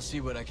 I'll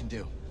see what I can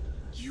do.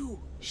 You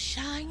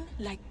shine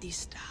like the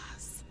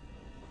stars.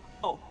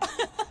 Oh,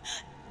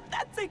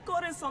 that's a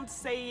Coruscant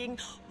saying,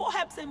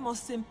 perhaps a more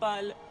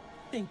simple.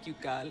 Thank you,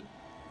 Cal.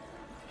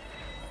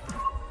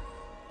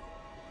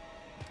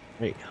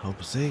 Wait,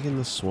 help Zig in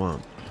the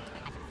swamp.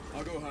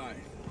 I'll go high.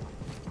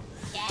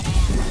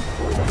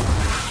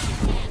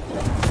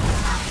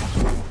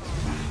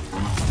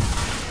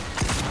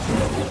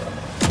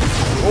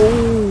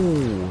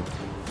 Oh!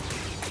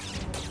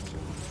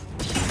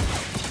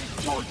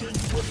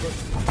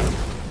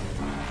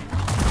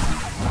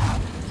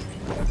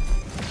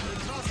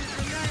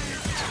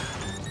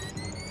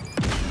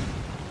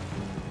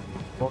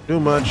 Won't do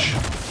much.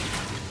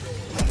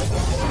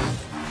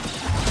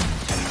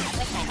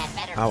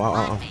 Ow, ow, ow,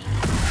 ow.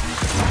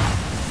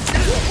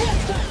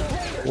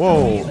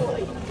 Whoa.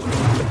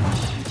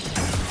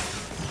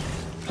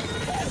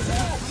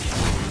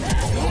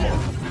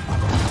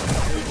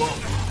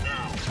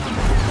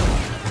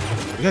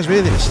 You guys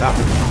really need to stop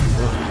it.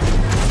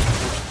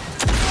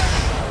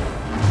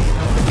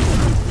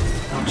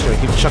 I'm just gonna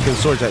keep chucking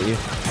swords at you.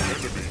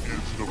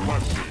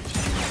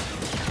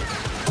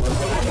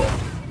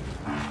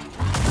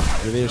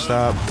 You need to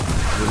stop.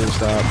 You need to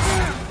stop.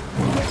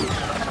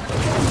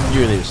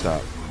 You need to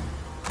stop.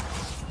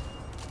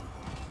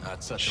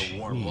 That's such a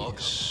warm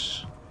welcome.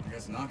 I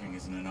guess knocking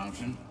isn't an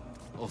option.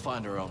 We'll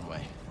find our own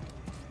way.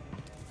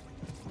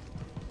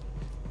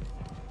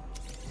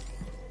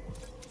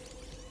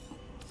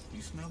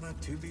 You smell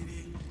that too,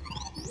 BD?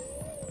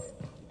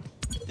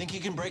 Think you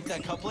can break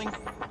that coupling?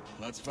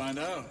 Let's find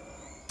out.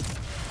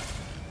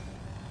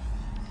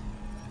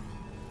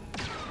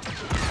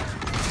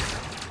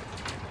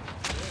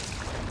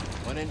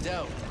 When in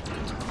doubt.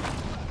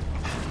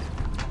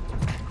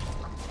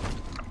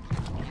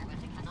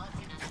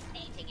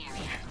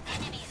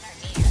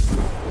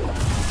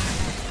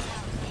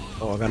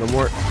 Oh, I got no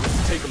more.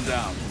 Take him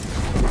down.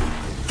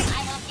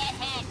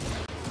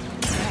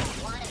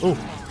 Oh.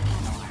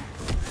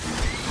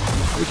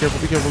 Be careful,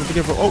 be careful, be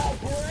careful. Oh.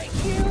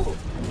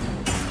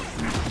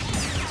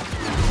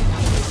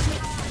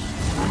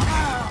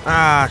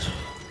 Ah.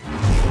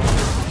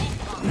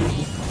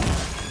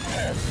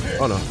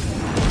 Oh no.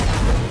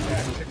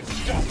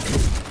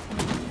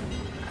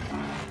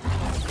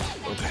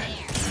 Okay.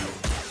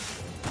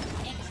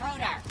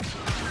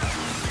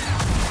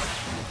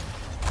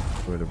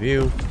 Point of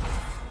view.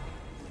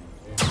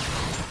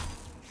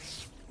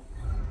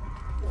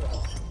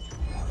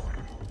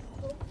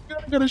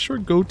 I got a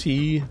short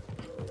goatee.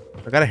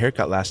 I got a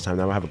haircut last time.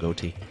 Now I have a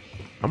goatee.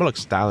 I'm gonna look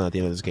styling at the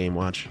end of this game.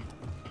 Watch.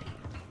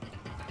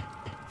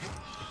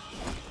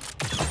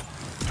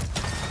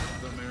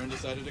 The Marin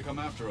decided to come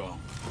after all.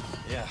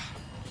 Yeah,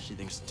 she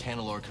thinks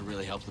Tanalorr could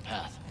really help the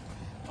path.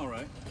 All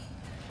right.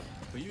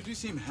 But you do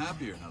seem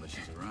happier now that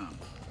she's around.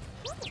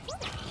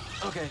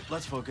 Okay,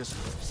 let's focus.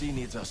 C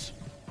needs us.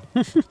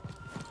 Yeah,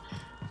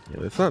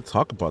 let's not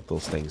talk about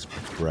those things,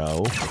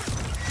 bro.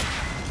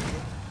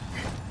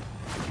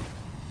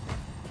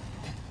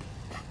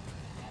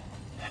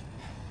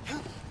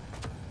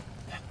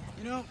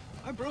 You know,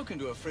 I broke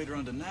into a freighter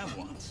on the nav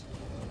once.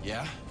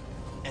 Yeah?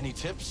 Any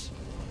tips?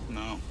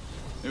 No.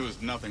 It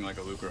was nothing like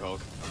a Luchrehulk.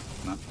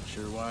 Not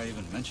sure why I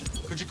even mentioned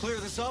it. Could you clear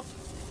this up?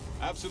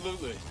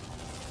 Absolutely.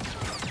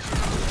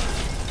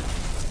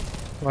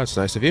 Well, that's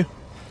nice of you.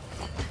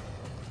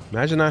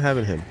 Imagine not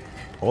having him.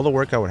 All the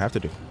work I would have to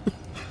do.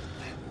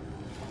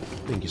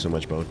 Thank you so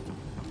much, Bode.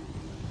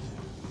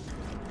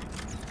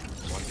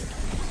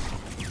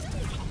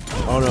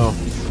 Oh no.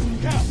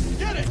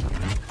 Get it!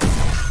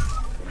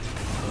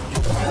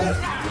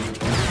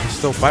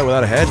 Still fight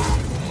without a head?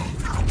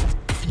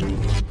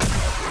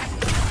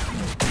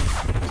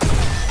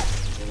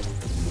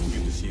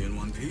 Good to see you in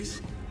one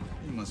piece.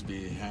 You must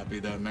be happy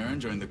that Marin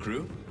joined the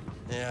crew.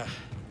 Yeah.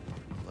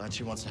 Glad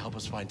she wants to help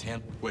us find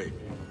Tan. Wait,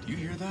 do you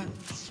hear that?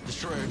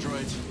 Destroyer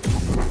droids.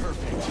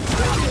 Perfect.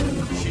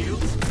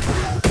 Shields?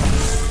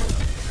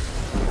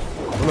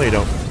 Oh, no, you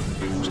don't.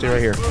 Stay right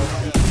here.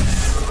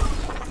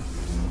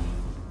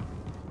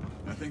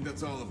 I think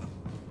that's all of them.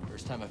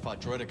 First time I fought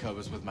Droideka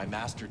was with my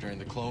master during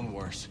the Clone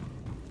Wars.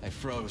 I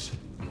froze.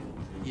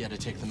 He had to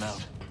take them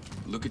out.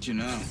 Look at you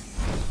now.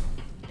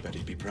 Bet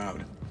he'd be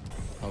proud.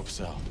 Hope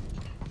so.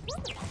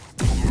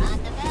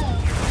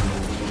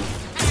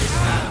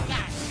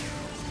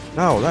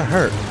 No, that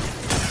hurt.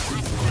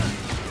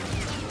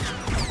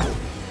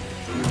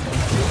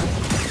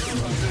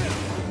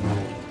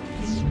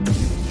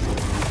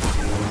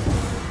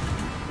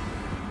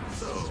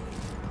 So,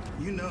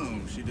 you know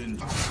she didn't...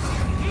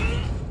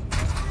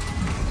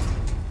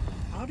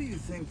 How do you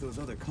think those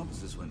other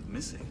compasses went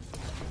missing?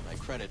 My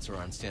credits are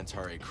on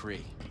Stantare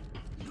Kree.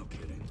 No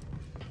kidding.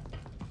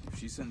 If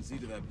she sent Z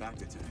to that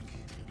Bacta tank,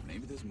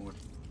 maybe there's more.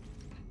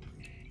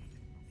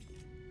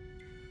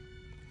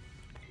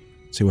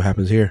 See what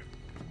happens here.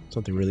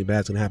 Something really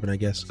bad's gonna happen, I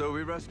guess. So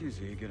we rescue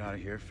Z, get out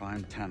of here,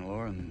 find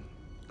Tanalorr, and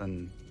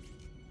then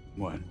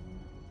what?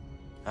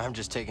 I'm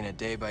just taking it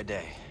day by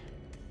day.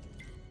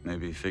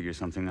 Maybe figure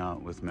something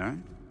out with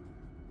Marin?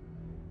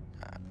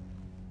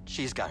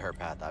 She's got her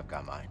path, I've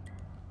got mine.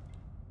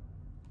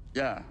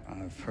 Yeah,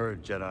 I've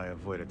heard Jedi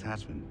avoid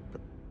attachment,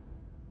 but...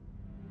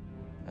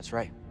 That's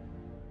right.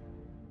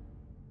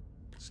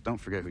 Just don't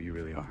forget who you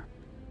really are.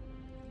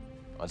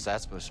 What's that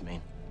supposed to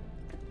mean?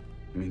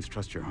 It means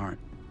trust your heart.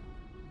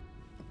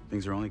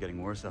 Things are only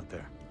getting worse out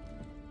there.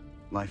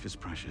 Life is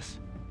precious.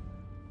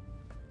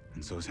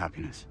 And so is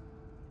happiness.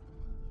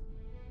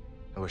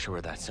 I wish it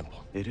were that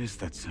simple. It is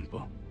that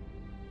simple.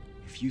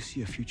 If you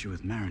see a future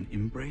with Marin,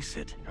 embrace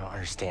it. I don't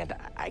understand.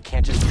 I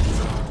can't just...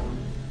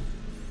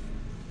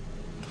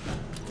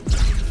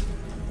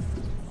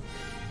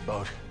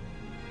 Bode.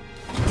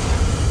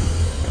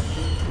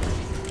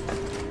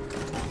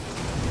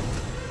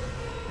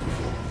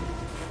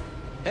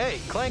 Hey,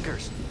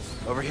 clankers!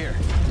 Over here.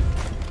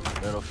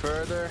 A little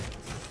further.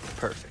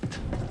 Perfect.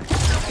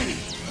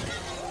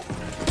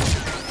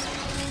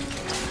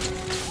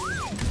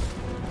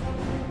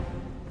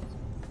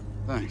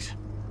 Thanks.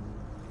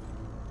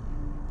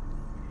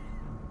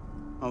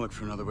 I'll look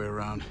for another way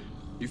around.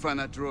 You find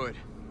that droid.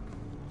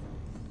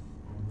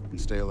 And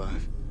stay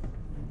alive.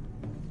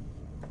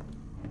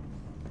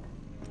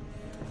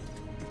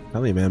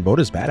 Tell me, man, Bode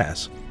is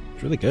badass.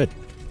 It's really good.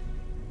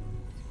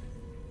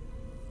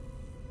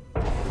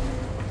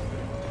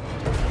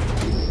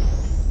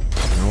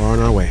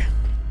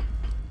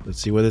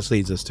 Let's see where this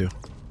leads us to.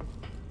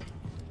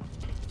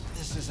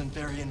 This isn't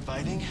very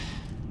inviting.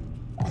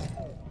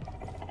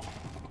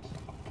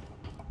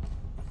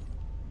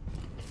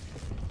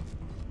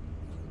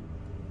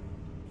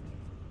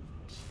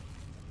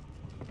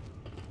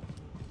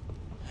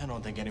 I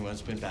don't think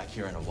anyone's been back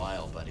here in a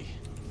while, buddy.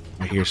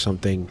 I hear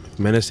something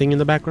menacing in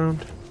the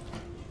background.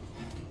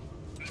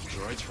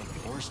 Droids from the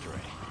forest array.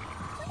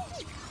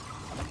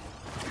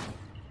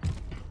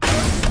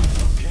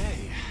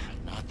 Okay,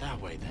 not that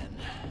way then.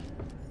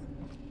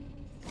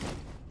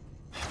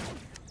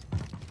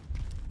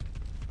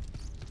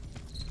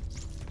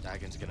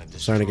 Dagon's gonna destroy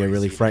Starting to get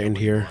really Zeta frightened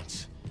when he here.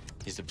 wants.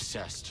 He's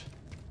obsessed.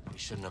 We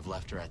shouldn't have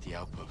left her at the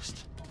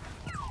outpost.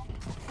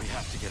 We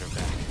have to get her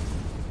back.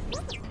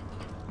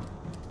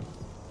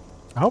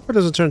 I hope it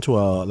doesn't turn to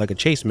a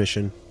chase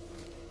mission.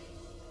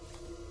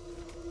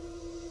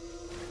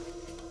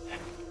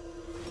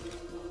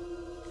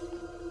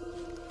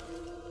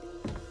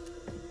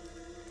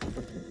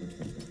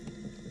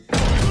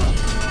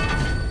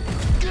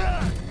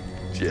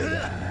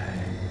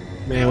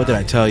 Man, what did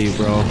I tell you,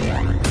 bro?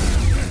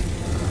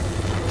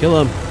 Kill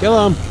him!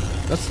 Kill him!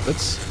 That's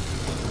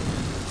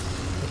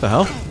what the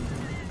hell?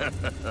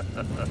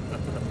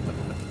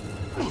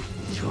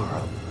 You're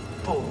a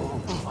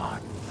bull.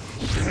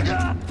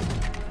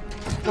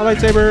 My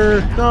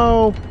lightsaber!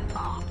 No!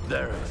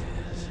 There it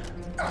is.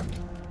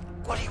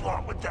 What do you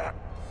want with that?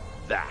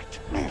 That's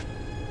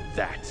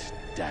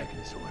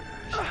Dagon's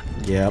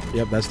orders.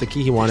 Yep, that's the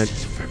key he wanted.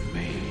 This is for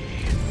me.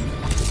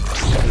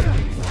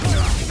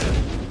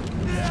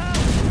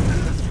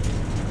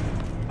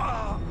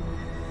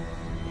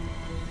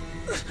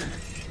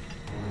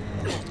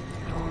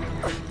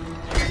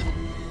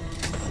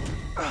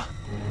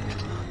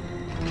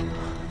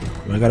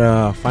 I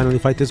gotta finally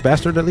fight this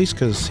bastard at least,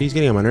 because he's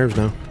getting on my nerves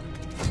now.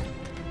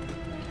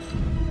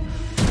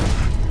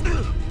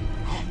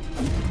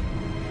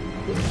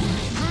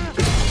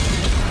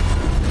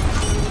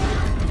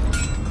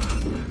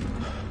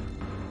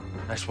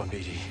 Nice one,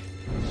 BD.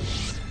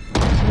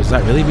 Was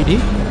that really BD?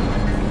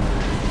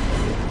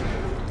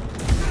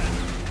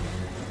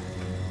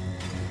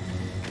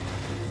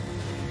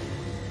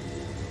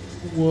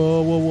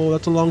 Whoa,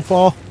 that's a long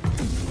fall.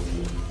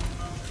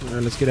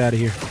 Alright, let's get out of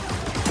here.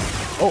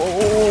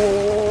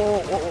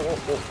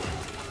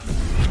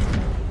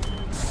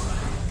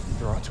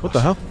 What the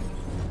hell?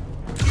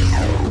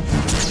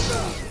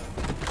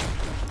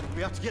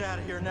 We have to get out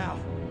of here now.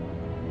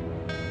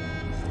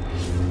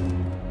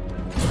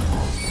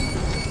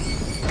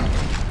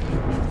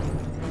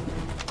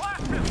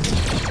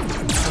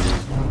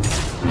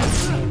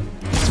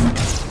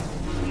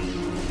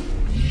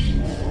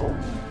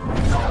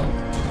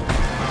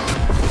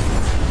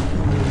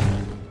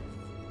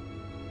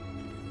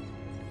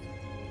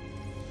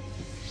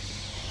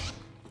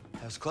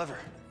 That was clever.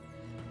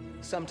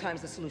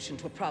 Sometimes the solution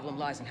to a problem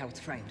lies in how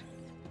it's framed.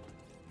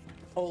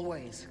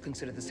 Always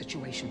consider the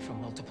situation from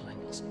multiple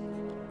angles.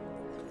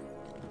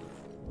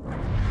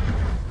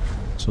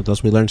 So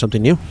thus we learned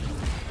something new.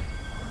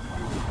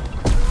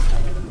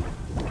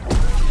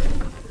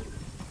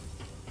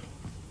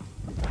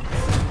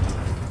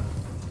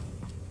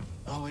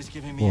 Always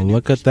giving me Well, a new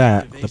look at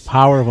that. The perspective,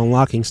 power of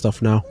unlocking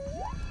stuff now.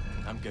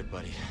 I'm good,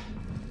 buddy.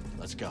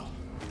 Let's go.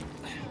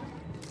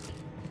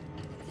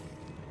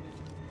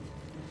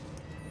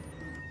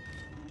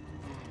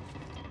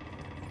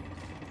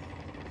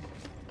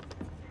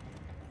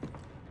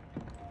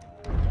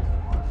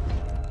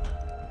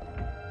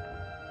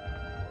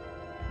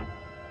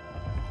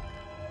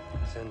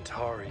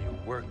 Centauri, your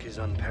work is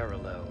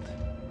unparalleled.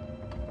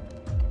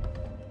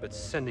 But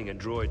sending a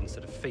droid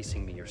instead of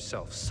facing me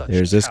yourself, such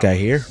There's this guy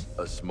here.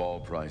 A small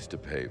price to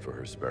pay for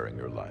her sparing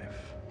your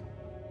life.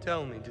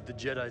 Tell me, did the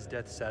Jedi's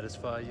death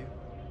satisfy you?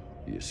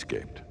 He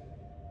escaped.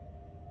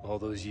 All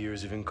those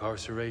years of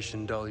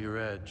incarceration dull your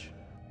edge.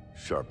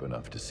 Sharp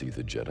enough to see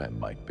the Jedi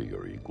might be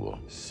your equal.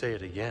 Say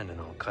it again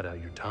and I'll cut out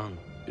your tongue.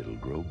 It'll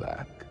grow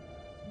back.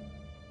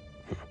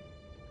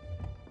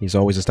 He's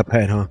always a step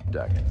ahead, huh?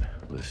 Dagon,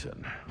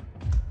 listen.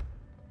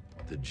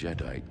 The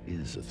Jedi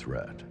is a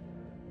threat.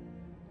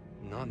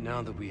 Not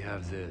now that we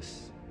have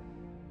this.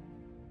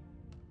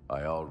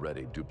 I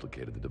already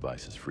duplicated the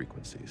device's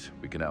frequencies.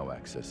 We can now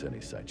access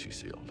any site she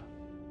sealed.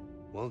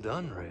 Well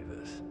done,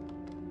 Ravis.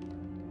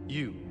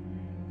 You,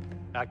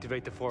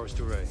 activate the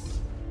forest array.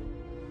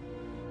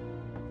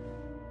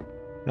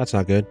 That's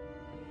not good.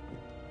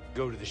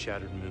 Go to the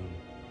Shattered Moon.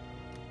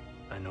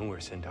 I know where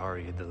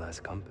Centauri hid the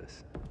last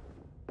compass.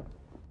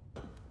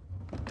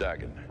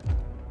 Dagon.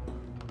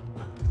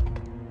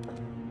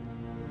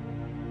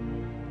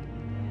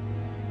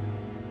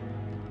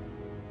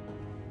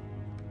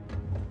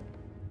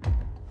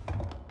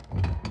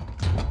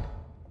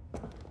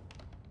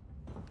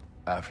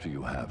 After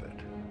you have it,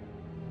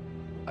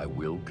 I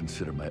will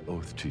consider my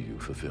oath to you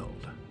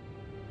fulfilled.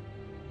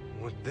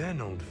 What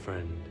then, old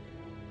friend?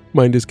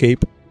 Mind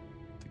escape.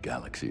 The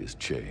galaxy has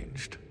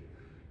changed.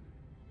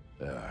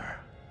 There are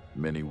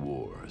many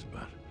wars,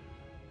 but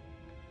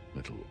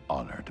little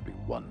honor to be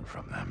won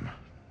from them.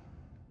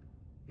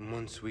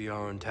 Once we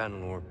are on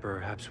Tanalorr,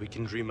 perhaps we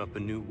can dream up a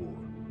new war.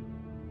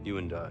 You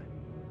and I.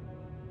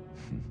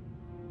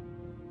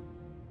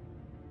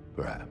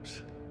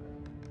 Perhaps.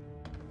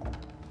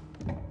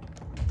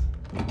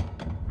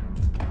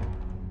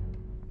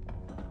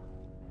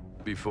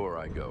 Before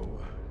I go,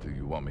 do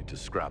you want me to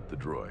scrap the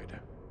droid?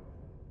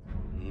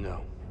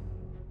 No.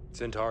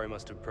 Centauri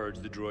must have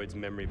purged the droid's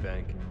memory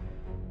bank.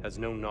 Has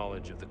no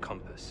knowledge of the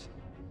compass.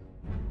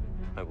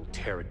 I will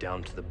tear it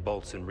down to the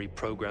bolts and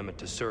reprogram it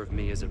to serve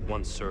me as it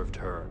once served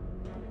her.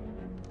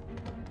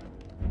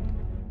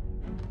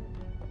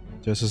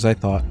 Just as I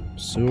thought.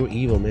 So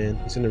evil, man.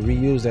 He's gonna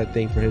reuse that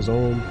thing for his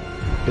own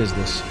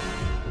business.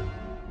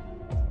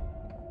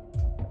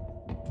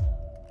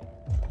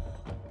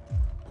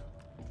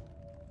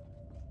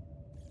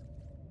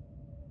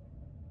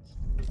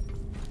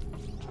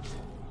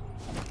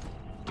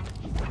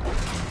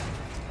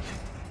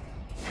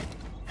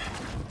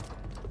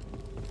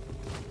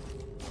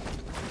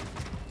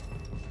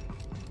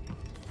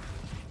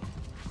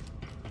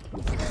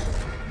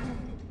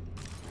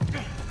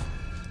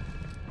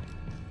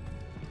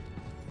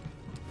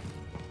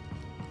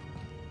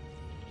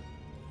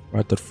 We're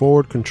at the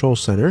forward control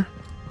center.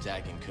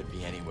 Dagon could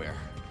be anywhere.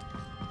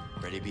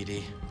 Ready,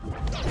 BD?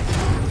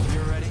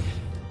 You're ready?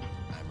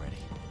 I'm ready.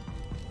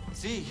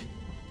 Z!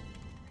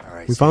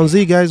 Alright, We found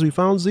Z, guys. We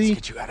found Z. Let's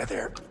get you out of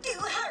there. Do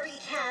hurry,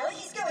 Cal.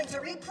 He's going to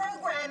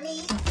reprogram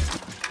me.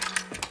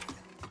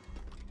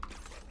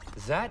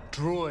 That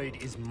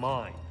droid is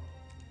mine.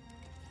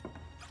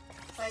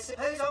 I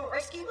suppose I'll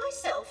rescue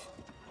myself.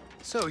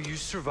 So you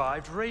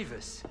survived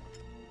Ravis.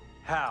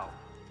 How?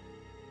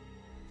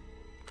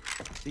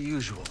 The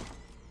usual.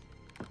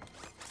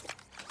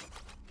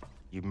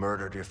 You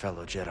murdered your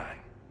fellow Jedi.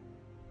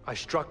 I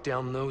struck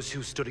down those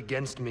who stood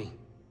against me.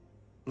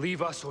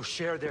 Leave us or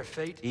share their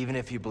fate? Even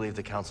if you believe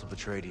the Council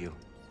betrayed you,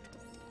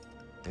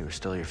 they were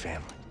still your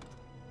family.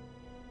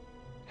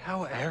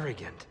 How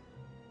arrogant.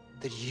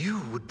 That you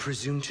would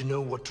presume to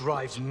know what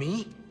drives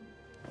me?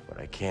 What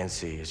I can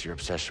see is your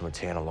obsession with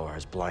Tanalorr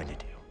has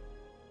blinded you.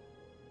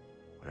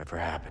 Whatever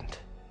happened,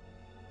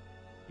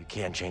 you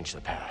can't change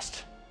the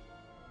past.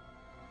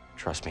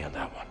 Trust me on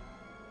that one.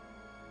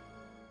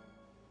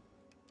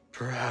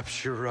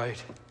 Perhaps you're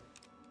right.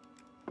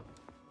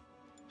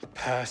 The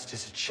past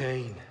is a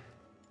chain.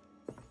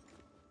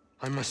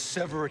 I must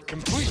sever it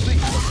completely.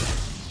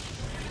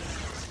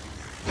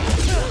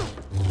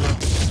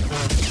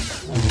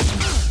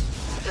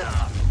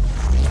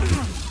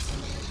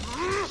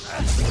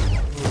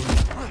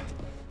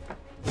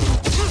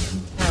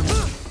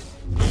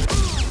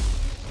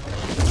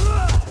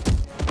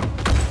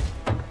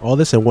 All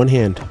this in one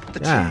hand. The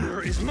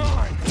tuner is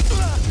mine.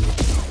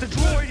 The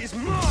droid is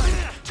mine.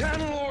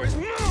 Tanalorr is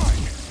mine.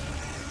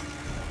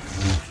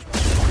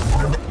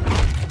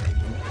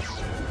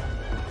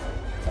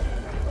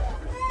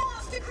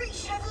 Master Creed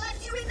should have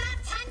left you in that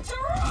tank to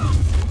rot.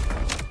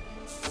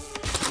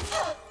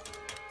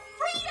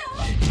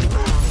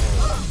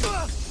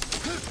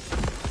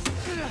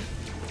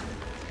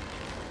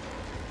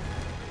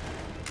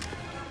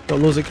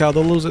 Don't lose it, Cal.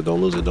 Don't lose it.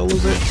 Don't lose it. Don't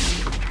lose it.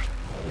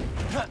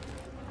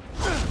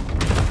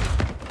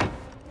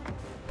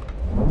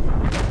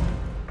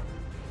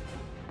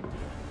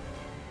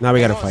 Now we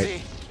gotta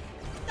fight.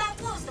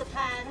 That was the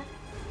plan.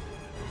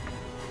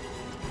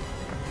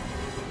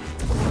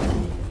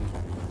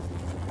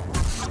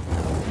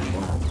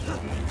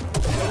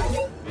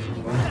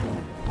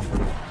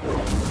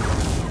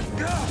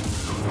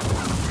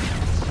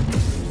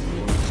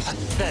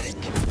 Pathetic.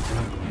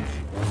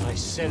 I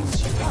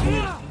sense you.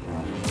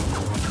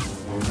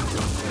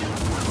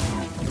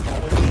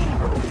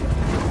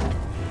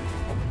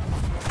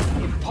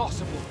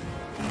 Impossible.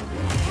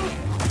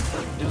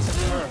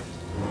 Doesn't hurt.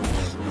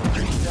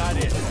 That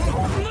is.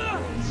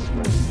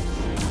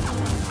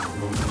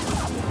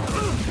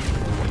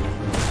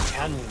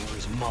 Tanalorr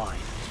is mine,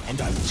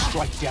 and I will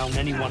strike down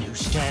anyone who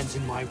stands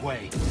in my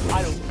way.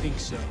 I don't think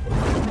so.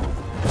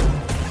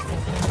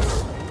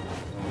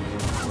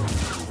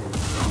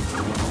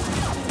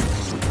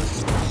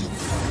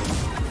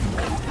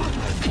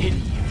 I pity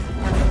you.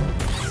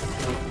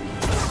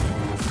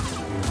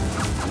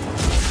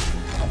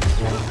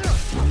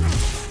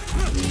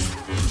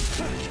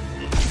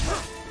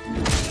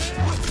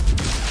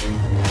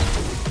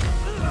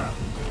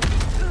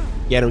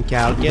 Get him,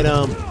 Cal. Get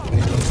him.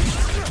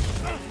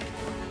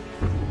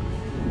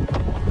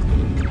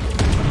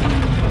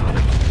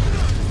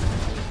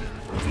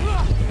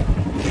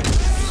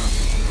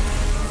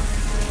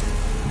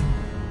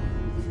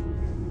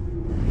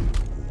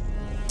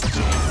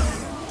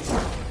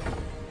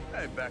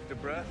 Hey, back to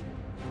breath.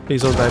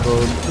 Please don't die,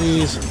 Bode.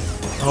 Please.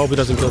 I hope he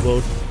doesn't kill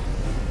Bode.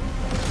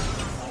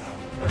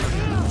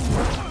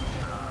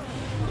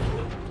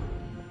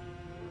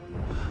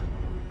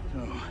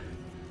 Oh,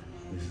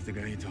 this is the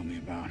guy you told me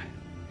about.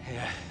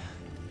 Yeah.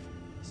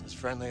 It's as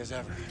friendly as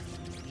ever.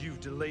 You've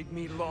delayed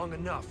me long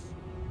enough.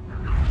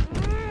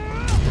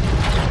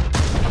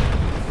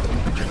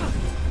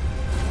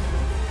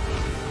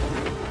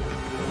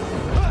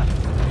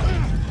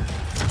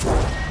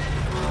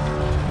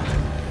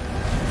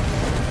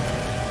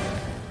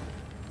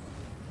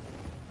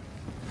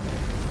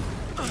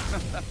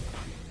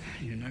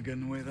 You're not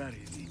getting away that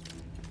easy.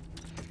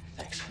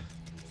 Thanks.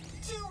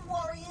 Two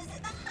warriors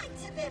at the height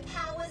of their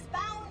powers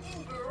bound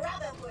in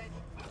brotherhood.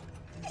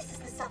 This is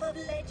the stuff of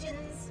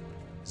legends.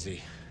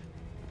 Z.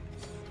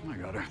 I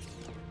got her.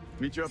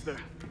 Meet you up there.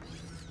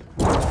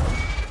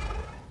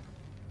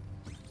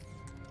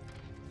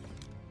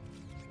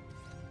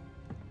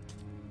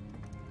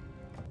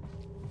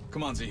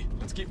 Come on, Z.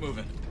 Let's keep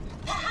moving.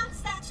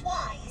 Perhaps that's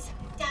wise.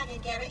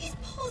 Dagon Garrett is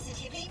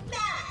positively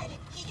mad.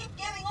 He kept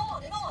going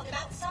on and on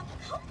about some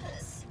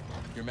compass.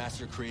 Your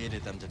master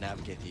created them to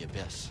navigate the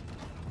abyss.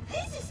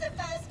 This is the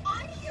first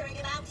I'm hearing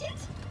about it.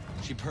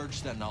 She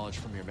purged that knowledge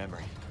from your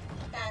memory.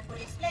 That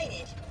would explain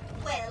it.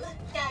 Well,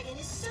 Dagon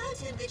is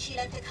certain that she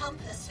left a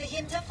compass for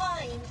him to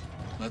find.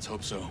 Let's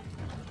hope so.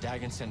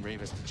 Dagon sent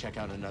Ravis to check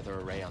out another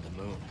array on the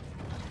moon.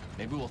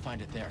 Maybe we'll find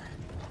it there.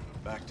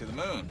 Back to the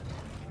moon.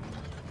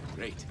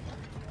 Great.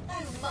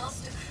 Oh,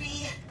 Master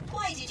Kree,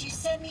 why did you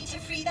send me to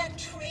free that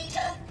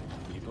traitor?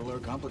 People are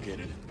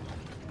complicated.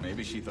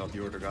 Maybe she thought the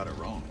Order got it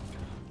wrong.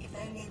 If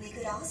only we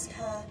could ask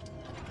her.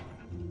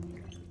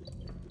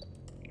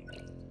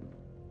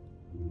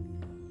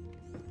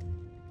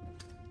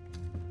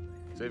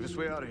 Safest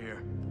way out of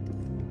here.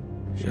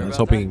 Yeah, let's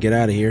hope we can get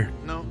out of here.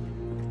 No.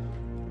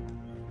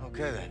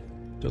 Okay then.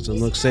 Doesn't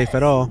look safe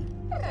at all.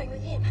 I'm going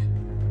with him.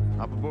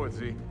 Hop aboard,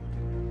 Z.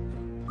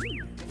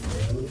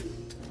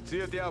 See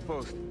you at the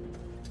outpost.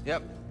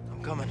 Yep,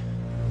 I'm coming.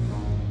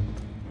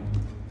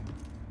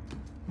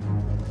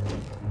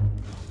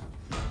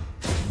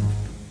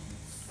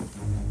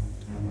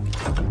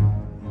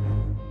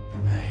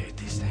 I hate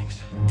these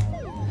things.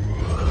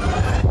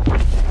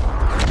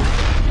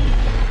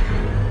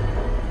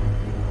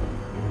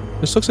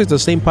 This looks like the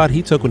same pod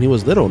he took when he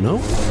was little, no?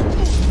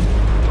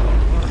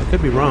 I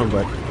could be wrong,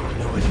 but...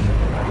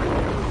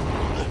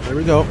 There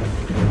we go.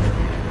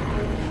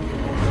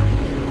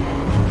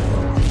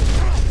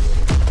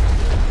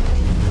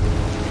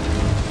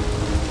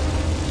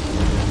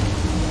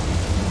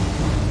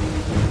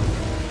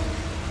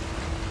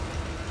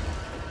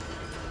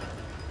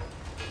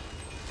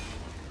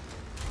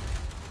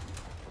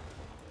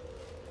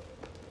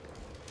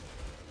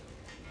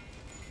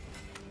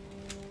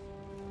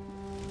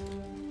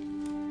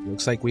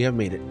 Looks like we have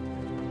made it.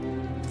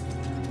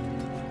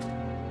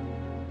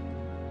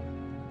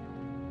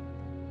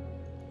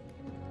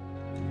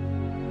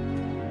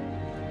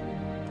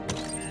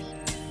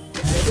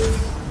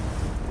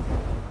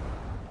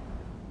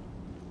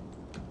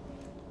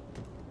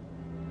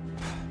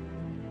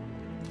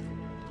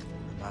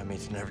 Remind me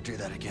to never do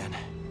that again.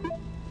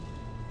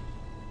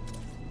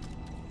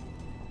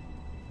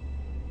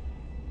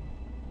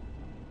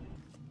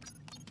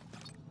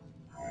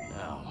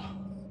 Now,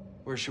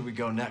 where should we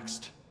go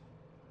next?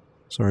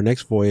 So our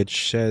next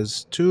voyage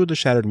says to the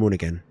Shattered Moon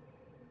again.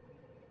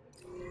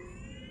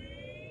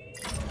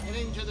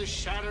 Heading to the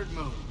Shattered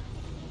Moon.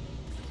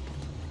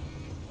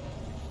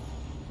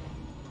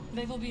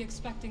 They will be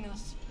expecting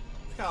us.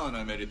 Cal and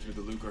I made it through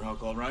the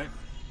Luchrehulk all right.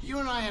 You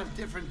and I have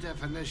different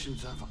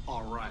definitions of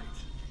all right.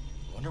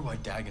 Wonder why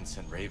Dagon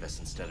sent Ravis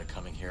instead of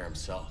coming here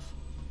himself.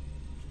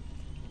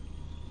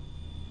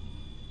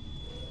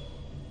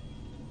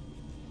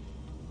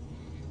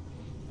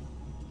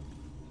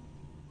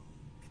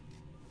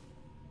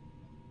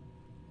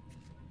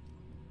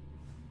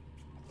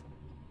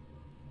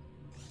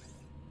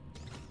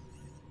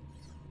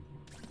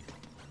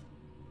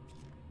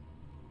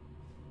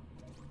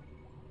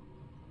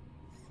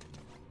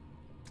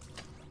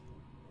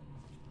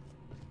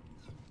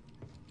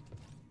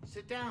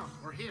 Sit down.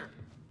 We're here.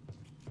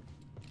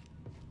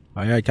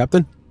 Aye, aye,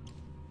 Captain.